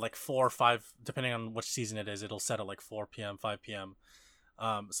like 4 or 5, depending on which season it is, it'll set at like 4 p.m., 5 p.m.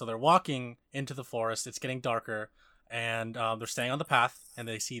 So they're walking into the forest. It's getting darker, and they're staying on the path, and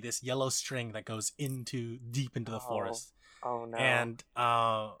they see this yellow string that goes deep into the forest. Oh no. And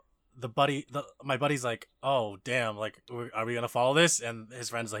my buddy's like, "Oh damn, like are we gonna follow this?" And his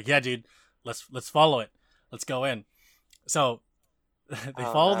friend's like, "Yeah, dude, let's follow it. Let's go in." So they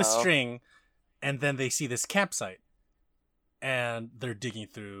follow the no. string, and then they see this campsite, and they're digging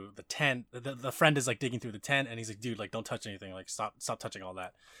through the tent. The friend is like digging through the tent, and he's like, "Dude, like don't touch anything. Like stop touching all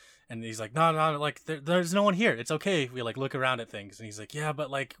that." And he's like, no, like there's no one here. It's okay if we like look around at things. And he's like, "Yeah,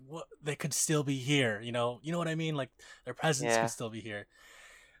 but like what? They could still be here. You know what I mean? Like their presence Yeah. could still be here."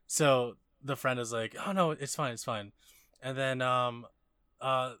 So the friend is like, "Oh no, it's fine." And then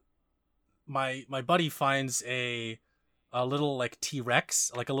my buddy finds a little like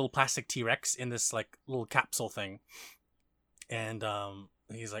T-Rex, like a little plastic T-Rex in this like little capsule thing. And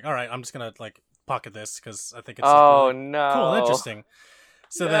he's like, "All right, I'm just gonna like pocket this because I think it's like, Oh really no. cool and interesting."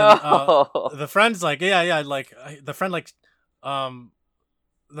 So No. then the friend's like, yeah, like the friend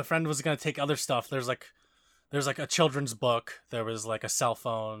was gonna take other stuff. There's like a children's book. There was like a cell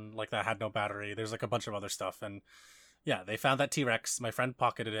phone like that had no battery. There's like a bunch of other stuff, and yeah, they found that T-Rex. My friend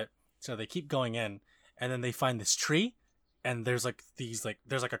pocketed it, so they keep going in, and then they find this tree, and there's like there's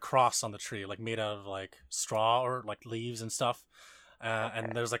like a cross on the tree, like made out of like straw or like leaves and stuff,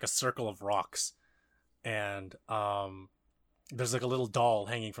 and there's like a circle of rocks, and there's like a little doll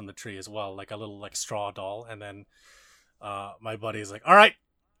hanging from the tree as well, like a little like straw doll. And then my buddy's like, "All right,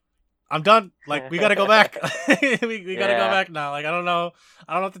 I'm done. Like we gotta go back. we gotta go back now. Like I don't know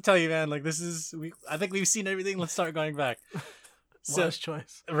what to tell you, man. Like I think we've seen everything. Let's start going back." So, Wise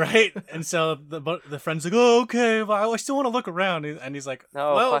choice. right? And so the friend's like, "Oh, okay, well, I still want to look around." And he's like,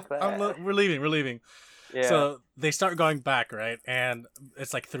 No, "Well, fuck that. we're leaving." Yeah. So they start going back, right? And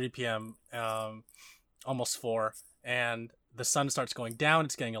it's like 3 p.m., almost 4, and the sun starts going down.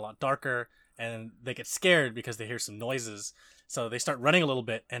 It's getting a lot darker, and they get scared because they hear some noises. So they start running a little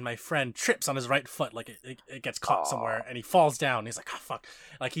bit, and my friend trips on his right foot, like it gets caught somewhere, and he falls down. He's like, "Oh fuck!"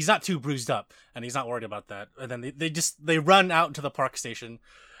 Like he's not too bruised up, and he's not worried about that. And then they run out into the park station,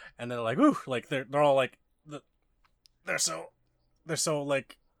 and they're like, "Ooh!" Like they're all like, they're so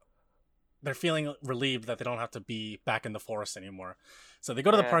like they're feeling relieved that they don't have to be back in the forest anymore. So they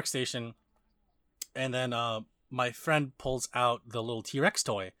go to the park station, and then my friend pulls out the little T-Rex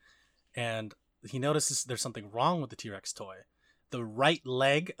toy, and he notices there's something wrong with the T-Rex toy. The right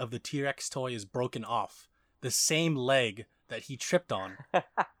leg of the T-Rex toy is broken off. The same leg that he tripped on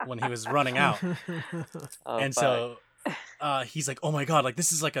when he was running out. Oh, And fuck. so he's like, "Oh my god, like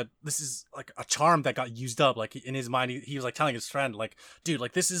this is like a charm that got used up." Like in his mind, he was like telling his friend, like, "Dude,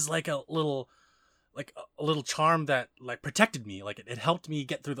 like this is like a little charm that like protected me, like it helped me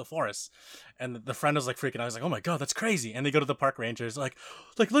get through the forest." And the friend was like freaking out. I was like, "Oh my god, that's crazy!" And they go to the park rangers, like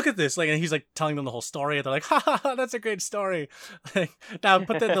look at this, like, and he's like telling them the whole story. And they're like, "Ha, that's a great story. Like, now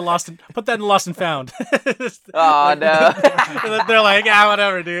put that in the lost and found." Oh, no. And they're like, "Yeah,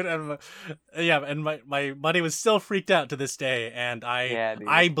 whatever, dude." And and my buddy was still freaked out to this day, and dude.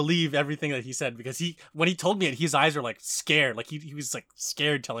 I believe everything that he said, because when he told me it, his eyes were like scared, like he was like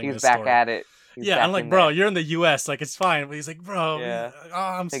scared telling me He's this back story. at it. He's Yeah, back I'm like, in "Bro, there. you're in the U.S., like it's fine." But he's like, "Bro, Yeah.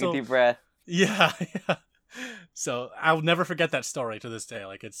 I'm Take still." a deep breath. Yeah. So I'll never forget that story to this day.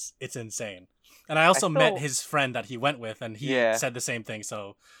 Like it's insane. And I also met his friend that he went with, and he said the same thing.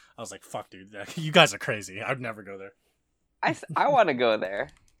 So I was like, "Fuck, dude, you guys are crazy. I'd never go there." I want to go there.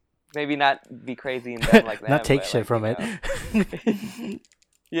 maybe not be crazy and dumb like them. Not take but, shit like, from you it. know.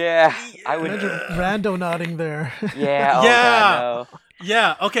 Yeah, I would. Imagine rando nodding there. Yeah. Oh Yeah. God, no.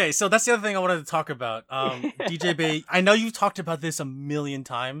 Yeah, okay, so that's the other thing I wanted to talk about. DJ Bay, I know you've talked about this a million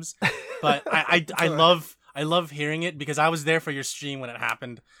times, but I love hearing it because I was there for your stream when it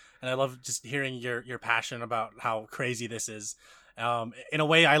happened, and I love just hearing your passion about how crazy this is. In a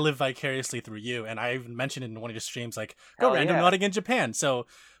way, I live vicariously through you, and I even mentioned it in one of your streams, like, go Hell random yeah. nodding in Japan. So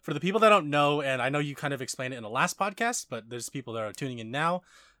for the people that don't know, and I know you kind of explained it in the last podcast, but there's people that are tuning in now,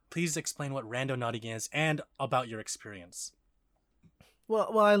 please explain what rando nodding is and about your experience.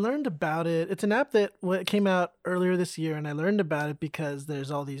 Well, I learned about it. It's an app that came out earlier this year, and I learned about it because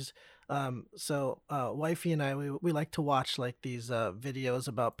there's all these. Wifey and I, we like to watch like these videos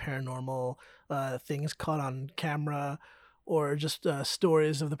about paranormal things caught on camera, or just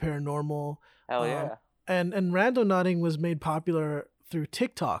stories of the paranormal. Hell yeah. And rando nodding was made popular through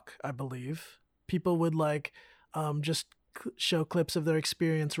TikTok, I believe. People would like just show clips of their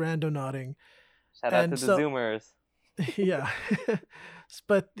experience rando nodding. Shout out and to the so- Zoomers. Yeah.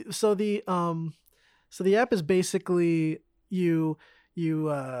 But so the app is basically you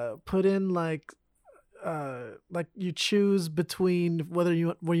put in like you choose between whether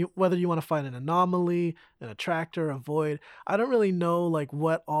you want to find an anomaly, an attractor, a void. I don't really know like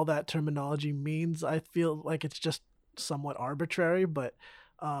what all that terminology means. I feel like it's just somewhat arbitrary, but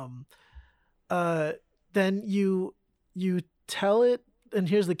then you tell it, and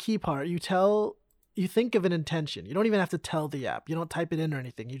here's the key part. You think of an intention. You don't even have to tell the app. You don't type it in or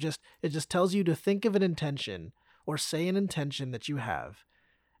anything. It just tells you to think of an intention or say an intention that you have.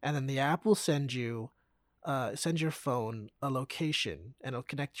 And then the app will send your phone a location, and it'll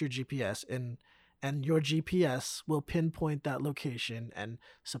connect to your GPS, and your GPS will pinpoint that location. And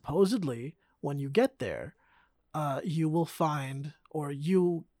supposedly when you get there, you will find, or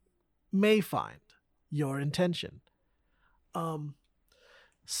you may find, your intention.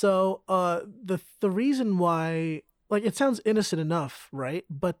 So the reason why, like, it sounds innocent enough, right?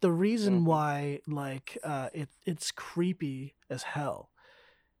 But the reason why, like, it's creepy as hell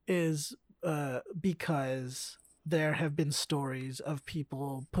is because there have been stories of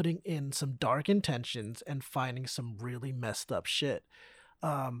people putting in some dark intentions and finding some really messed up shit.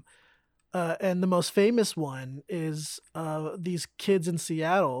 And the most famous one is these kids in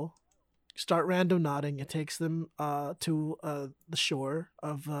Seattle start random nodding. It takes them to the shore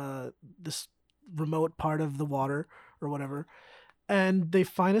of this remote part of the water or whatever, and they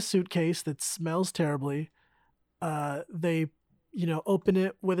find a suitcase that smells terribly. They open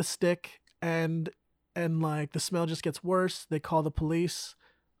it with a stick, and like the smell just gets worse. They call the police.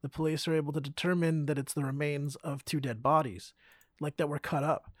 The police are able to determine that it's the remains of 2 dead bodies, like that were cut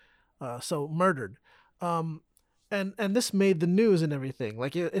up, so murdered. And this made the news and everything.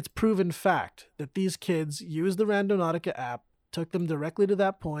 Like, it's proven fact that these kids used the Randonautica app, took them directly to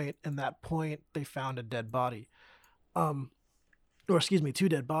that point, and that point they found a dead body. 2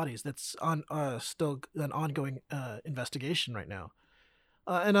 dead bodies. That's on still an ongoing investigation right now.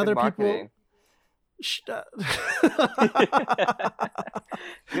 And Good other marketing. people.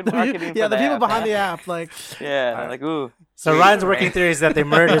 Good marketing. Yeah, for the people app. behind the app, like, Yeah, like ooh. So Ryan's working theory is that they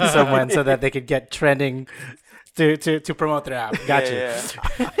murdered someone so that they could get trending to promote their app. Gotcha.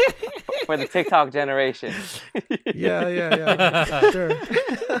 Yeah. For the TikTok generation. yeah, sure.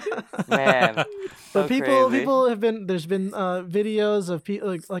 Man. But so people crazy. have been, there's been videos of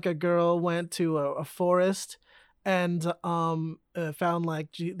people, like a girl went to a forest and found like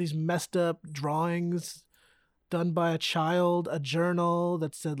these messed up drawings done by a child, a journal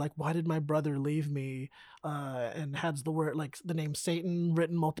that said like, "Why did my brother leave me?" And has the word, like, the name Satan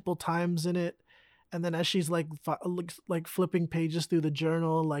written multiple times in it. And then as she's like flipping pages through the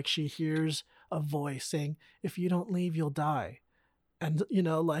journal, like, she hears a voice saying, "If you don't leave, you'll die." And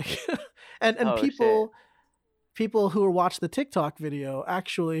like, and Oh, people who watch the TikTok video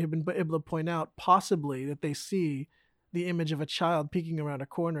actually have been able to point out possibly that they see the image of a child peeking around a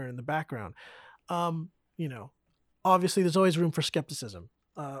corner in the background. Obviously there's always room for skepticism.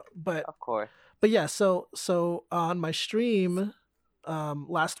 But Of course. yeah, so on my stream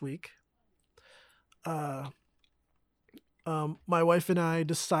last week, my wife and I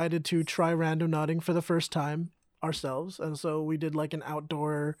decided to try random nodding for the first time ourselves, and so we did like an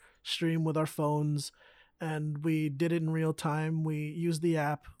outdoor stream with our phones, and we did it in real time. We used the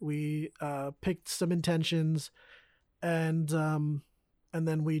app, we picked some intentions, and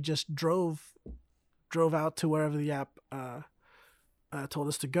then we just drove out to wherever the app told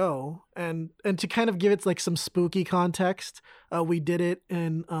us to go, and to kind of give it like some spooky context, we did it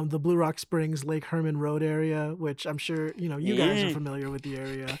in the Blue Rock Springs Lake Herman Road area, which I'm sure you guys are familiar with the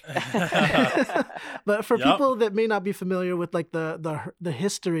area. But for people that may not be familiar with like the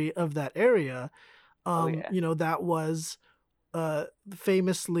history of that area, that was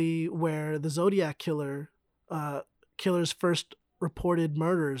famously where the Zodiac killer's first reported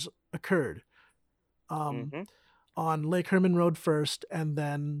murders occurred. On Lake Herman Road first, and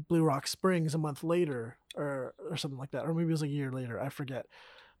then Blue Rock Springs a month later, or something like that, or maybe it was a year later. I forget.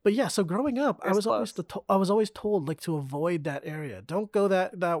 But yeah, so growing up, I was always told like to avoid that area. Don't go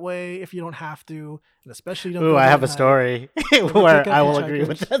that way if you don't have to, and especially don't. Ooh, I have a story where I will agree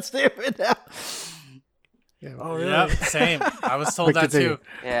with that statement now. Yeah. Oh, really? Yep, same. I was told that too.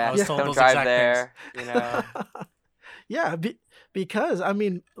 Yeah, I was told don't those drive exact there. things. Yeah, because I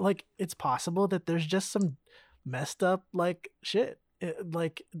mean, like, it's possible that there's just some messed up like shit,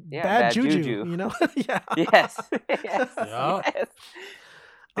 like bad juju. Yeah. Yes. Yes. Yeah. Yes.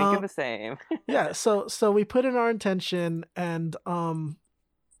 Thinking the same. Yeah. So we put in our intention, and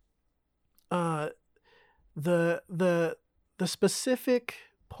the specific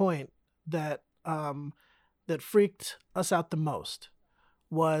point that freaked us out the most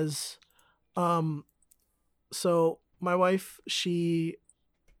was so my wife, she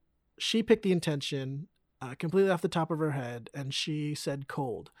picked the intention completely off the top of her head, and she said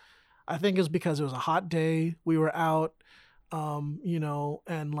cold. I think it was because it was a hot day. We were out,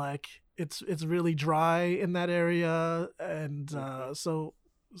 and like it's really dry in that area, and so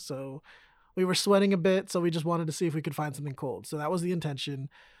we were sweating a bit. So we just wanted to see if we could find something cold. So that was the intention.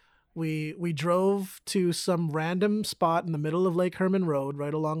 We drove to some random spot in the middle of Lake Herman Road,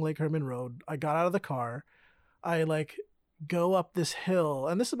 right along Lake Herman Road. I got out of the car. I like go up this hill,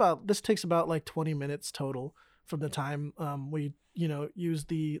 and this takes about like 20 minutes total from the time we used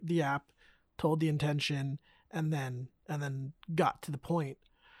the app, told the intention, and then got to the point.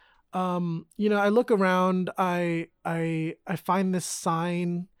 I look around, I find this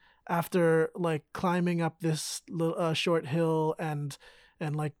sign after like climbing up this short hill and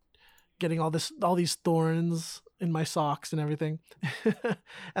like getting all these thorns in my socks and everything.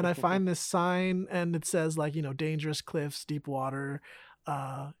 And I find this sign, and it says like, dangerous cliffs, deep water.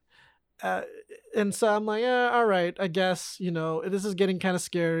 And so I'm like, yeah, all right, I guess, this is getting kind of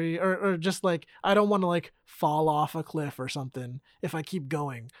scary, or just like, I don't want to like fall off a cliff or something if I keep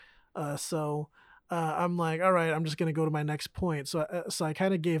going. So I'm like, all right, I'm just going to go to my next point. So I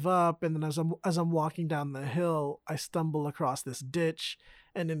kind of gave up. And then as I'm walking down the hill, I stumble across this ditch,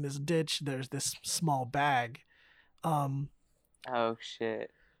 and in this ditch, there's this small bag. Oh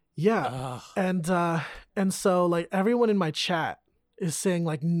shit. Yeah. Ugh. And so like everyone in my chat is saying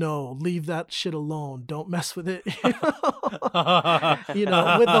like, no, leave that shit alone. Don't mess with it. With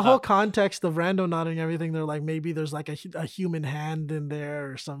the whole context of rando nodding and everything, they're like, maybe there's like a human hand in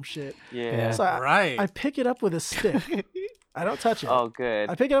there or some shit. Yeah. So I pick it up with a stick. I don't touch it. Oh, good.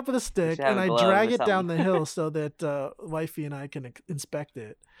 I pick it up with a stick, and I gloves drag or it down the something. hill so that wifey and I can inspect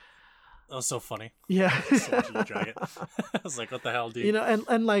it. That was so funny. Yeah. So watching you drag it. I was like, what the hell, dude?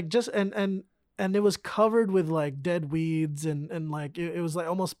 And like just and it was covered with like dead weeds, and like it was like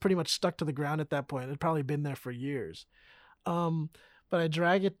almost pretty much stuck to the ground at that point. It'd probably been there for years. But I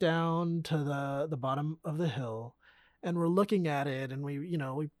drag it down to the bottom of the hill, and we're looking at it, and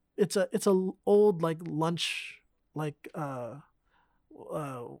it's a old like lunch, like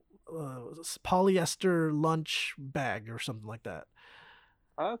polyester lunch bag or something like that.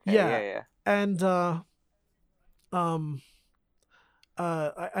 Okay. Yeah. Yeah. And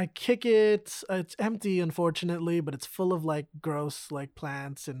I kick it. It's empty, unfortunately, but it's full of like gross like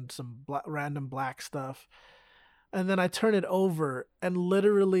plants and some random black stuff. And then I turn it over, and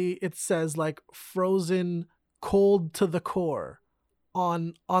literally it says like frozen cold to the core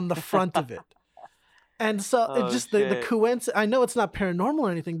on the front of it. And so Oh, it just the shit. coincidence. I know it's not paranormal or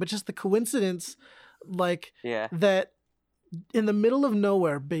anything, but just the coincidence, like Yeah. that in the middle of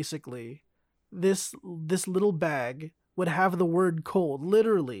nowhere, basically, this little bag would have the word cold,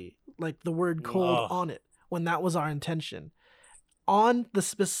 literally, like the word cold Ugh. on it, when that was our intention, on the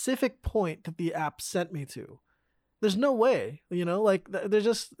specific point that the app sent me to. There's no way, like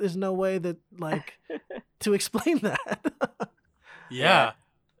there's no way that like to explain that. Yeah.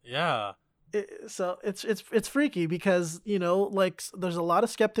 So it's freaky because like there's a lot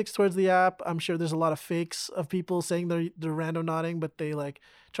of skeptics towards the app. I'm sure there's a lot of fakes of people saying they're rando nodding, but they like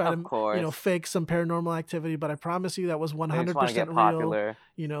try Of to course. fake some paranormal activity. But I promise you that was They 100% just want to get real. popular.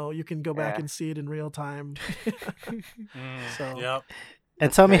 You can go back Yeah. and see it in real time. So- Yep.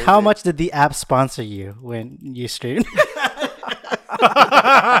 And tell me, crazy. how much did the app sponsor you when you streamed?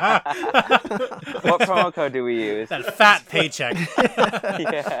 What promo code do we use? That fat paycheck.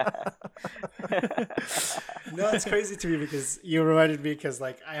 Yeah. No, it's crazy to me because you reminded me because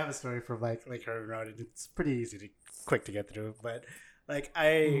like I have a story from like Herman Road and it's pretty easy to quick to get through. But like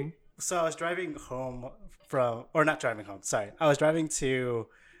so I was driving home from or not driving home. Sorry, I was driving to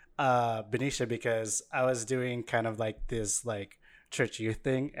Benicia because I was doing kind of like this like church youth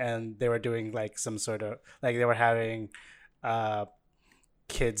thing, and they were doing like some sort of like they were having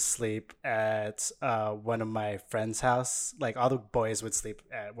kids sleep at one of my friend's house. Like all the boys would sleep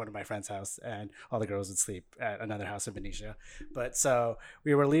at one of my friend's house and all the girls would sleep at another house in Benicia. But so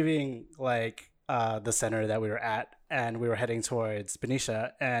we were leaving like the center that we were at and we were heading towards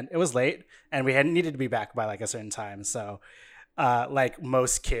Benicia and it was late and we had needed to be back by like a certain time. So like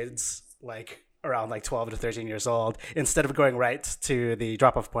most kids like around like 12 to 13 years old, instead of going right to the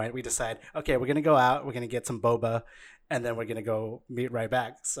drop-off point, we decide, okay, we're going to go out, we're going to get some boba, and then we're going to go meet right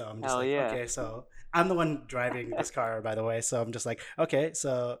back. So I'm just okay, so I'm the one driving this car, by the way. So I'm just like, okay,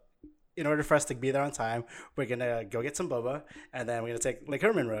 so in order for us to be there on time, we're going to go get some boba, and then we're going to take Lake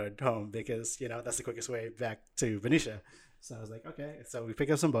Herman Road home because, you know, that's the quickest way back to Benicia. So I was like, okay. So we pick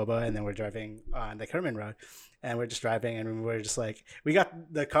up some boba, and then we're driving on the Herman Road, and we're just driving, and we're just like, we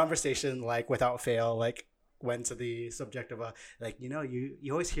got the conversation like without fail, like went to the subject of like, you know, you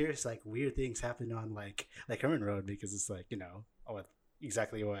always hear it's like weird things happen on like Herman Road because it's like, you know,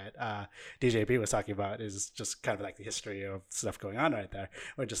 exactly what DJP was talking about is just kind of like the history of stuff going on right there.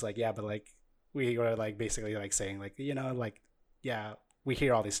 We're just like, yeah, but like we were like basically like saying like, you know, like, yeah, we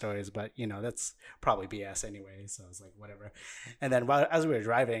hear all these stories, but you know, that's probably BS anyway. So I was like, whatever. And then as we were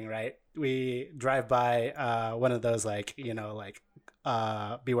driving, right, we drive by one of those like, you know, like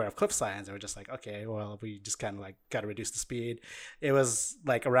beware of cliff signs, and we're just like, okay, well, we just kind of like got to reduce the speed. It was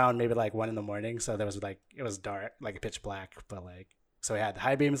like around maybe like 1 a.m, so there was like, it was dark, like pitch black, but like, so we had the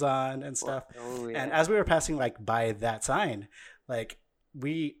high beams on and stuff. Oh, yeah. And as we were passing like by that sign, like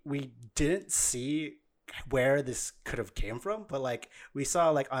we didn't see where this could have came from, but like we saw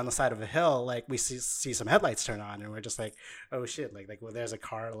like on the side of a hill, like we see some headlights turn on, and we're just like, oh shit, like well, there's a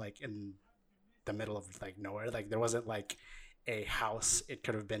car like in the middle of like nowhere. Like there wasn't like a house it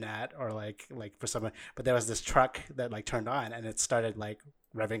could have been at, or like for someone, but there was this truck that like turned on and it started like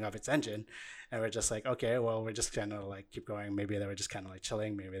revving up its engine, and we're just like, okay, well, we're just gonna like keep going. Maybe they were just kind of like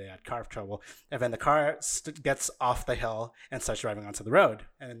chilling, maybe they had car trouble. And then the car gets off the hill and starts driving onto the road,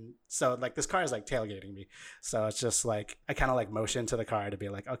 and so like this car is like tailgating me, so it's just like I kind of like motion to the car to be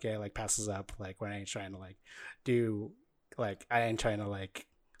like, okay, like passes up, like when I ain't trying to like do like I ain't trying to like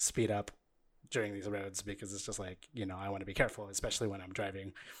speed up during these roads, because it's just like, you know, I want to be careful, especially when I'm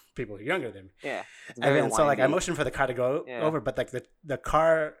driving people who are younger than me. Yeah. And then so like I motion for the car to go over, but like the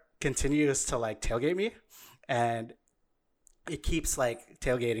car continues to like tailgate me, and it keeps like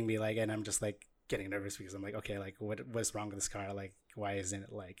tailgating me, like, and I'm just like getting nervous because I'm like, okay, like what's wrong with this car? Like why isn't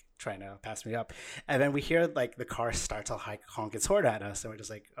it like trying to pass me up? And then we hear like the car start to honk its horn at us, and we're just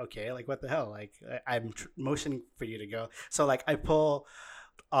like, okay, like what the hell? Like I'm motioning for you to go. So like I pull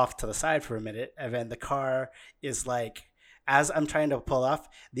off to the side for a minute, and then the car is like, as I'm trying to pull off,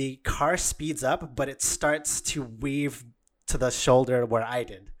 the car speeds up, but it starts to weave to the shoulder where I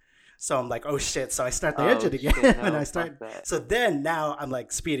did. So I'm like, oh shit. So I start the engine again. Shit, no, and I start. So then now I'm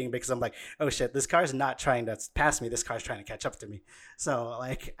like speeding because I'm like, oh shit, this car's not trying to pass me. This car's trying to catch up to me. So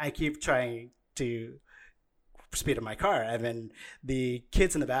like I keep trying to speed up my car, and then the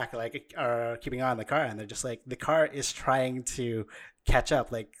kids in the back like are keeping on the car, and they're just like, the car is trying to catch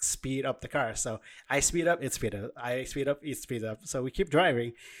up, like speed up the car. So I speed up, it speed up, I speed up, it speeds up. So we keep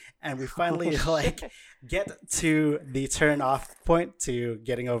driving, and we finally like get to the turn off point to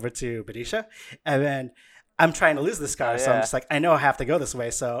getting over to Benicia, and then I'm trying to lose this car. So I'm just like, I know I have to go this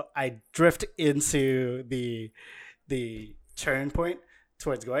way. So I drift into the turn point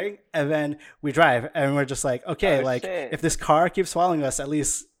towards going, and then we drive, and we're just like, okay, if this car keeps following us, at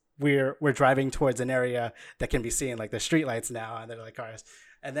least we're driving towards an area that can be seen, like the street lights now, and they're like cars.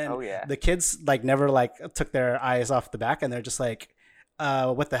 And then the kids like never like took their eyes off the back, and they're just like,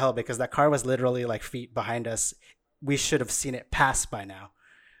 what the hell? Because that car was literally like feet behind us. We should have seen it pass by now.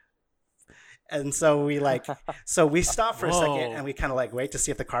 And so we like, so we stop for a second, and we kind of like wait to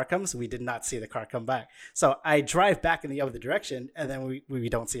see if the car comes. We did not see the car come back. So I drive back in the other direction, and then we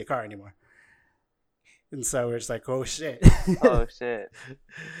don't see a car anymore. And so we're just like, oh shit. Oh shit.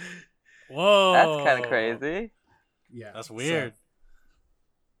 Whoa. That's kind of crazy. Yeah. That's weird.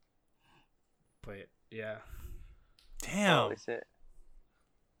 But yeah. Damn. Holy shit.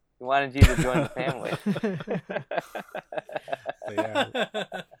 We wanted you to join the family. So yeah.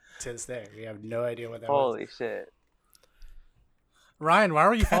 To this day, we have no idea what that was. Holy shit. Ryan, why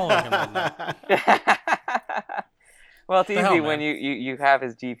were you following him on that? Well, it's The hell, easy when man? you have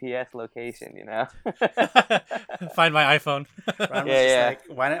his GPS location, you know. Find my iPhone. Ron was Yeah, just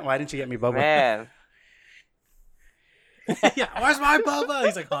yeah. like, why didn't you get me boba? Man, Yeah, where's my boba?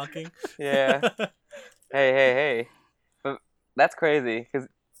 He's like honking. yeah. Hey. But that's crazy because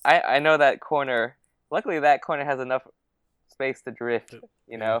I know that corner. Luckily, that corner has enough space to drift.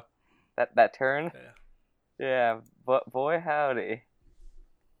 You know, that turn. Yeah, but boy howdy.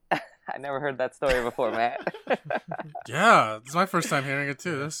 I never heard that story before, Matt. Yeah, it's my first time hearing it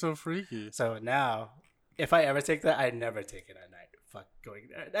too. That's so freaky. So now, if I ever take that, I never take it at night. Fuck going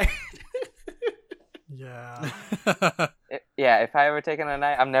there at night. Yeah. Yeah, if I ever take it at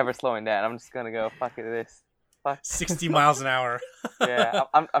night, I'm never slowing down. I'm just gonna go fuck it this. Fuck. 60 miles an hour. Yeah,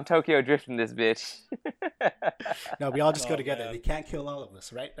 I'm Tokyo drifting this bitch. No, we all just go Oh, together. man. They can't kill all of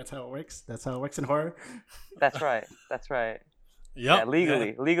us, right? That's how it works. That's how it works in horror. That's right. Yep. Yeah,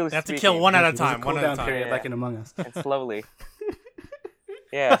 legally They have to speaking, kill one at a There's time. One at a cooldown time. period, Yeah. like in Among Us. and slowly.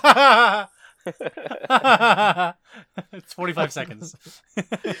 Yeah. It's 45 seconds.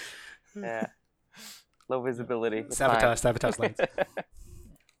 Yeah. Low visibility. It's fine. Sabotage lines.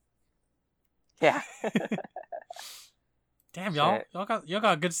 Yeah. Damn, y'all. Shit. Y'all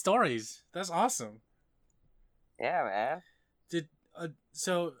got good stories. That's awesome. Yeah, man. Did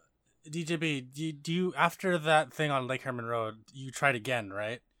so DJB, do you after that thing on Lake Herman Road, you tried again,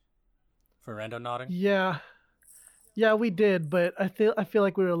 right? For randonauting? Yeah, we did, but I feel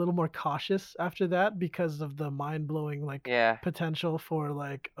like we were a little more cautious after that because of the mind blowing Yeah. potential for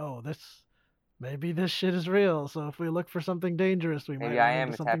maybe this shit is real. So if we look for something dangerous, we Maybe might I run am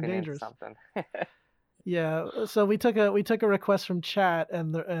into something tapping into dangerous. something. Yeah, so we took a request from chat,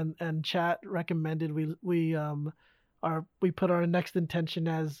 and chat recommended we put our next intention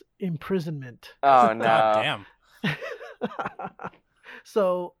as imprisonment. Oh no. God damn.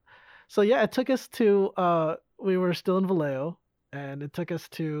 So yeah, it took us to we were still in Vallejo, and it took us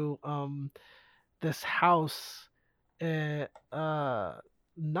to this house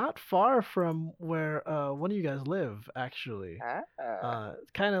not far from where one of you guys live, actually. Ah.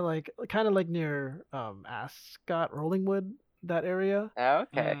 Kind of like near Ascot, Rollingwood, that area.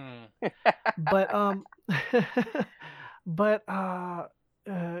 Okay. But but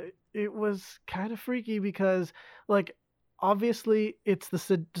it was kind of freaky because obviously it's just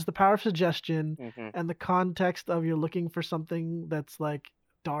the power of suggestion Hmm. and the context of you're looking for something that's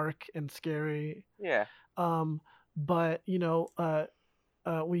dark and scary. Yeah. But we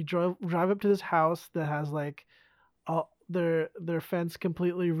drive up to this house that has all their fence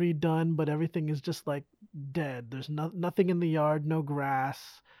completely redone, but everything is just dead. There's nothing in the yard, no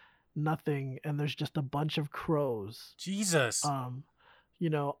grass, nothing, and there's just a bunch of crows. Jesus. On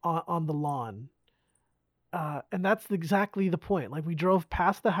the lawn. And that's exactly the point. We drove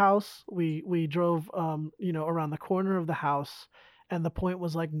past the house, we drove around the corner of the house, and the point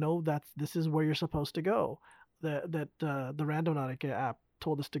was no, this is where you're supposed to go. The Randonautica app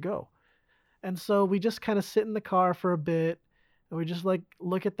told us to go. And so we just kind of sit in the car for a bit, and we just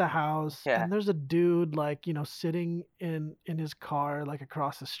look at the house. Yeah. And there's a dude sitting in his car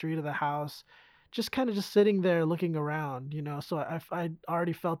across the street of the house, just kind of just sitting there looking around. So I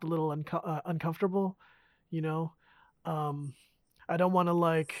already felt a little uncomfortable. I don't want to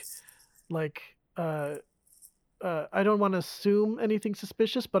I don't want to assume anything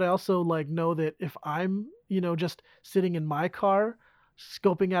suspicious, but I also know that if I'm just sitting in my car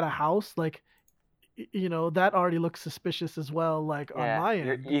scoping at a house, that already looks suspicious as well, Yeah. on my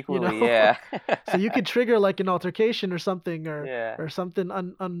You're end. equally. Yeah. So you could trigger an altercation or something, Yeah. or something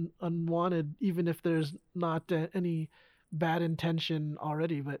unwanted, even if there's not any bad intention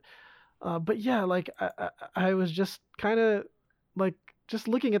already. But yeah, I was just kind of just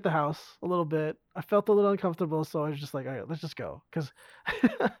looking at the house a little bit. I felt a little uncomfortable, so I was just all right, let's just go. Because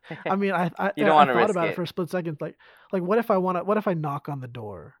I mean, I You don't wanna thought risk about it it. for a split second. What if I knock on the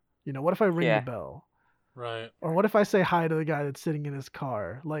door? What if I ring Yeah. the bell? Right. Or what if I say hi to the guy that's sitting in his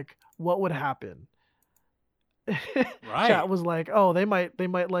car? What would happen? Right. Chat was oh, they might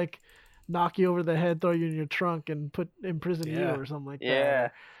knock you over the head, throw you in your trunk, and imprison you Yeah. or something like Yeah.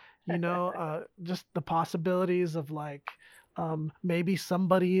 that. Just the possibilities of maybe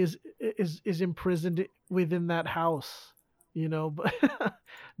somebody is imprisoned within that house.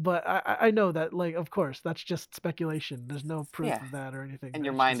 But I know that of course that's just speculation. There's no proof Yeah. of that or anything. And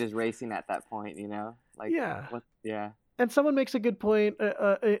your That's mind just- is racing at that point, you know? Yeah. What? Yeah. And someone makes a good point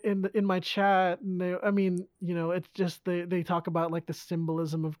in my chat, and it's just they talk about the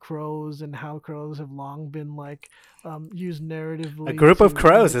symbolism of crows and how crows have long been used narratively. A group of to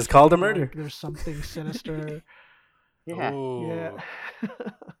crows is called a indicate, murder. there's something sinister. Yeah. Ooh, Yeah.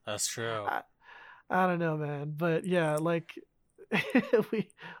 that's true. I don't know, man, but yeah, like we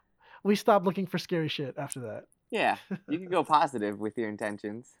we stopped looking for scary shit after that. Yeah. You can go positive with your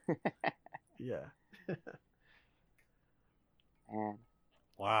intentions. Yeah. And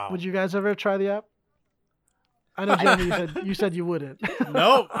Wow. Would you guys ever try the app? I know, Jeremy, you said you wouldn't.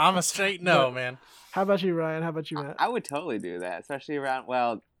 Nope, I'm a straight no, But man. How about you, Ryan? How about you, Matt? I would totally do that, especially around.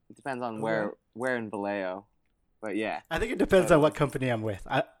 Well, it depends on Okay. where in Vallejo, but yeah. I think it depends on what company I'm with.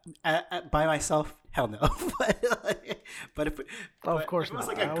 By myself, hell no. but if Oh, of but course if it was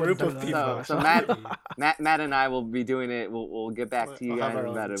not. like I a wouldn't group do of that. people, So Matt and I will be doing it. We'll get back to you we'll guys have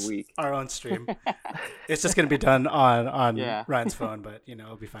in about a week. our own stream. It's just gonna be done on Yeah. Ryan's phone, but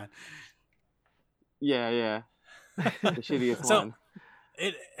it'll be fine. Yeah. The shittiest So- one.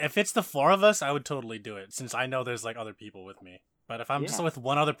 If it's the four of us, I would totally do it, since I know there's like other people with me. But if I'm just Yeah. with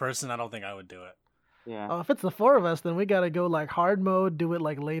one other person, I don't think I would do it. Yeah. Oh, if it's the four of us, then we gotta go like hard mode, do it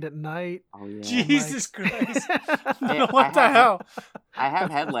like late at night. Oh yeah. Jesus Christ! Hey, What the hell? I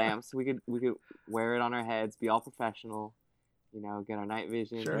have headlamps. We could wear it on our heads, be all professional. Get our night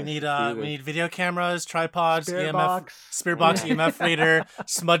vision. Sure. We need do we this. need video cameras, tripods, Spirit EMF, box. spirit box, Yeah. EMF reader,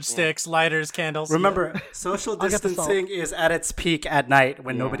 smudge sticks, lighters, candles. Remember, social I'll get the salt. distancing is at its peak at night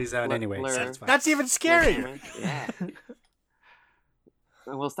when Yeah. nobody's out Blur- anyway. So blur. that's fine. That's even scarier. Cameras, yeah.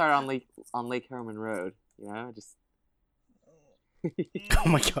 And we'll start on Lake Herman Road. Just. Oh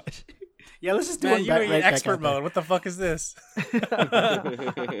my gosh. Yeah, let's just do Man, one you're back, in right back expert out there. mode. What the fuck is this?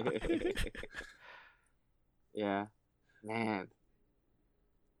 Yeah, man.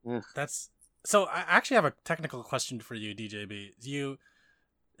 Ugh. That's so. I actually have a technical question for you, DJB.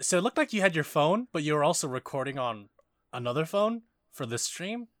 So it looked like you had your phone, but you were also recording on another phone for this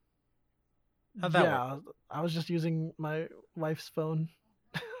stream. How'd that Yeah, I was just using my wife's phone.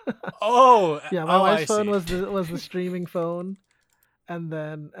 Oh, Yeah, my oh, I wife's phone see. was the streaming phone, and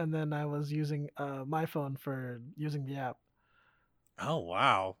then I was using my phone for using the app. Oh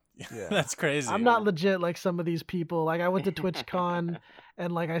wow, Yeah. that's crazy. I'm not legit like some of these people. Like I went to TwitchCon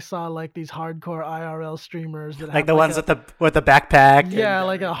and like I saw like these hardcore IRL streamers that Like have the ones a, with the backpack. yeah, and,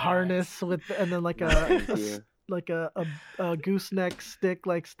 like a harness with and then like Thank a you. like a gooseneck stick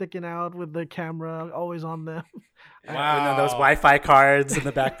like sticking out with the camera always on them. And then those Wi-Fi cards in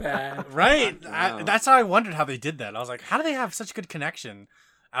the backpack. Right. Wow. That's how I wondered how they did that. I was like, how do they have such good connection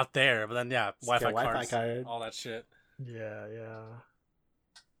out there? But then yeah, Just get Wi-Fi a Wi-Fi cards, card. all that shit. Yeah, yeah.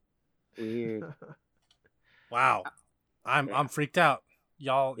 Weird. Wow, I'm freaked out.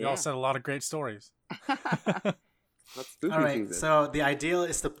 Y'all Yeah. said a lot of great stories. What's spooky All right, season? so the ideal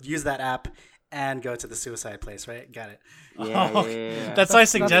is to use that app and go to the suicide place, right? Got it. Yeah. That's why I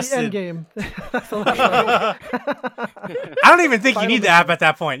That's the end suggested. game. That's the last I don't even think you Final need the mission. app at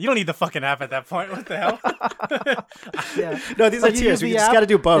that point. You don't need the fucking app at that point. What the hell? yeah. No, these Like, are you tiers. use We the just app, got to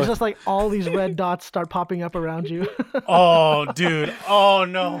do both. It's just like all these red dots start popping up around you. Oh, dude. Oh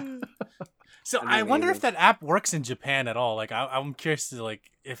no. So That'd be I wonder if amazing. that app works in Japan at all. Like I'm curious to like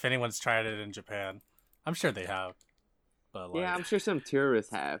if anyone's tried it in Japan. I'm sure they have. But like, Yeah, I'm sure some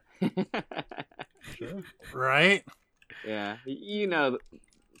tourists have. right? Yeah,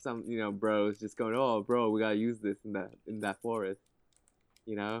 some bros just going, oh, bro, we gotta use this in that forest.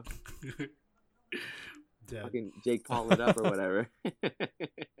 Yeah. Fucking Jake Paul it up or whatever.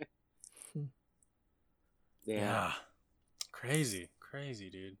 Yeah. Crazy,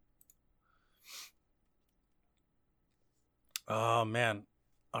 dude. Oh man.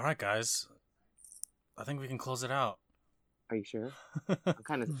 All right, guys. I think we can close it out. Are you sure? I'm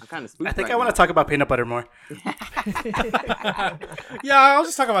kind of spooked. I think right I want to now. talk about peanut butter more. Yeah, I'll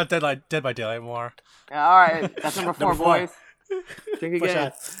just talk about Dead by Daylight more. Yeah, all right, that's number 4, Number 4. boys. Drink Push again.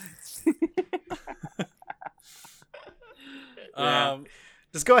 out. Yeah.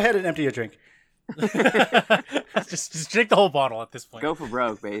 Just go ahead and empty your drink. just drink the whole bottle at this point. Go for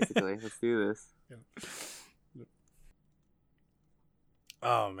broke, basically. Let's do this.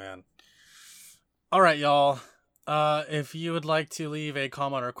 Oh man. All right, y'all. If you would like to leave a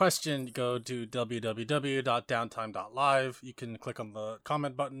comment or question, go to www.downtime.live. You can click on the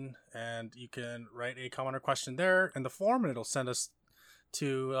comment button and you can write a comment or question there in the form, and it'll send us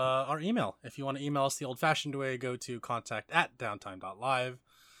to our email. If you want to email us the old-fashioned way, go to contact@downtime.live.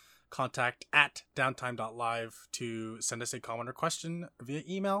 Contact@downtime.live to send us a comment or question via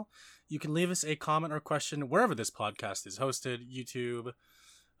email. You can leave us a comment or question wherever this podcast is hosted, YouTube,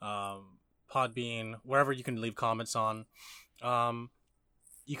 Podbean, wherever you can leave comments on.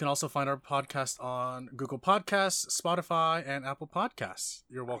 You can also find our podcast on Google Podcasts, Spotify, and Apple Podcasts.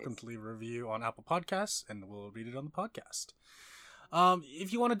 You're welcome to leave a review on Apple Podcasts, and we'll read it on the podcast.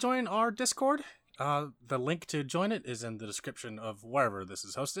 If you want to join our Discord, The link to join it is in the description of wherever this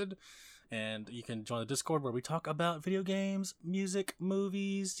is hosted. And you can join the Discord where we talk about video games, music,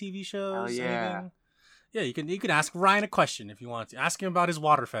 movies, TV shows, Oh, yeah. anything. Yeah, you can ask Ryan a question if you want to. Ask him about his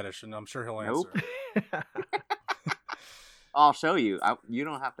water fetish, and I'm sure he'll Nope. answer. I'll show you. You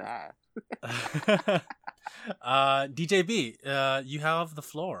don't have to ask. DJB, you have the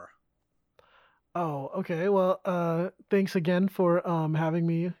floor. Oh, okay. Well, thanks again for having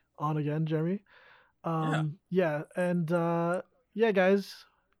me on again, Jeremy. Yeah, and yeah, guys,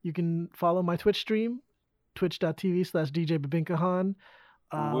 you can follow my Twitch stream, twitch.tv/DJBabinkahan.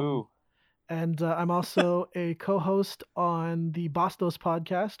 Woo. And I'm also a co-host on the Bastos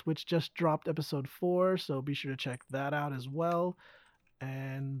podcast, which just dropped episode 4, so be sure to check that out as well.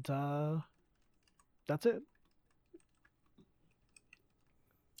 And that's it.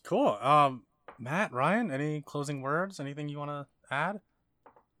 Cool. Matt, Ryan, any closing words? Anything you want to add?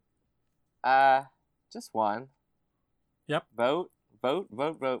 Just one. Yep. Vote.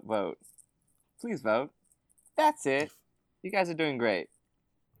 Please vote. That's it. You guys are doing great.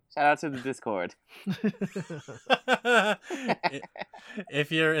 Shout out to the Discord. If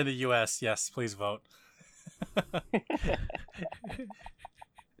you're in the US, yes, please vote.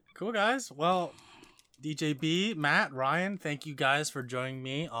 Cool, guys. Well, DJB, Matt, Ryan, thank you guys for joining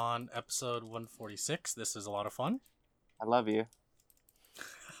me on episode 146. This is a lot of fun. I love you.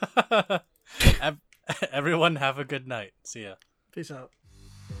 Everyone have a good night. See ya. Peace out.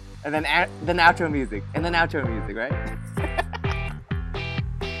 And then outro music. Right?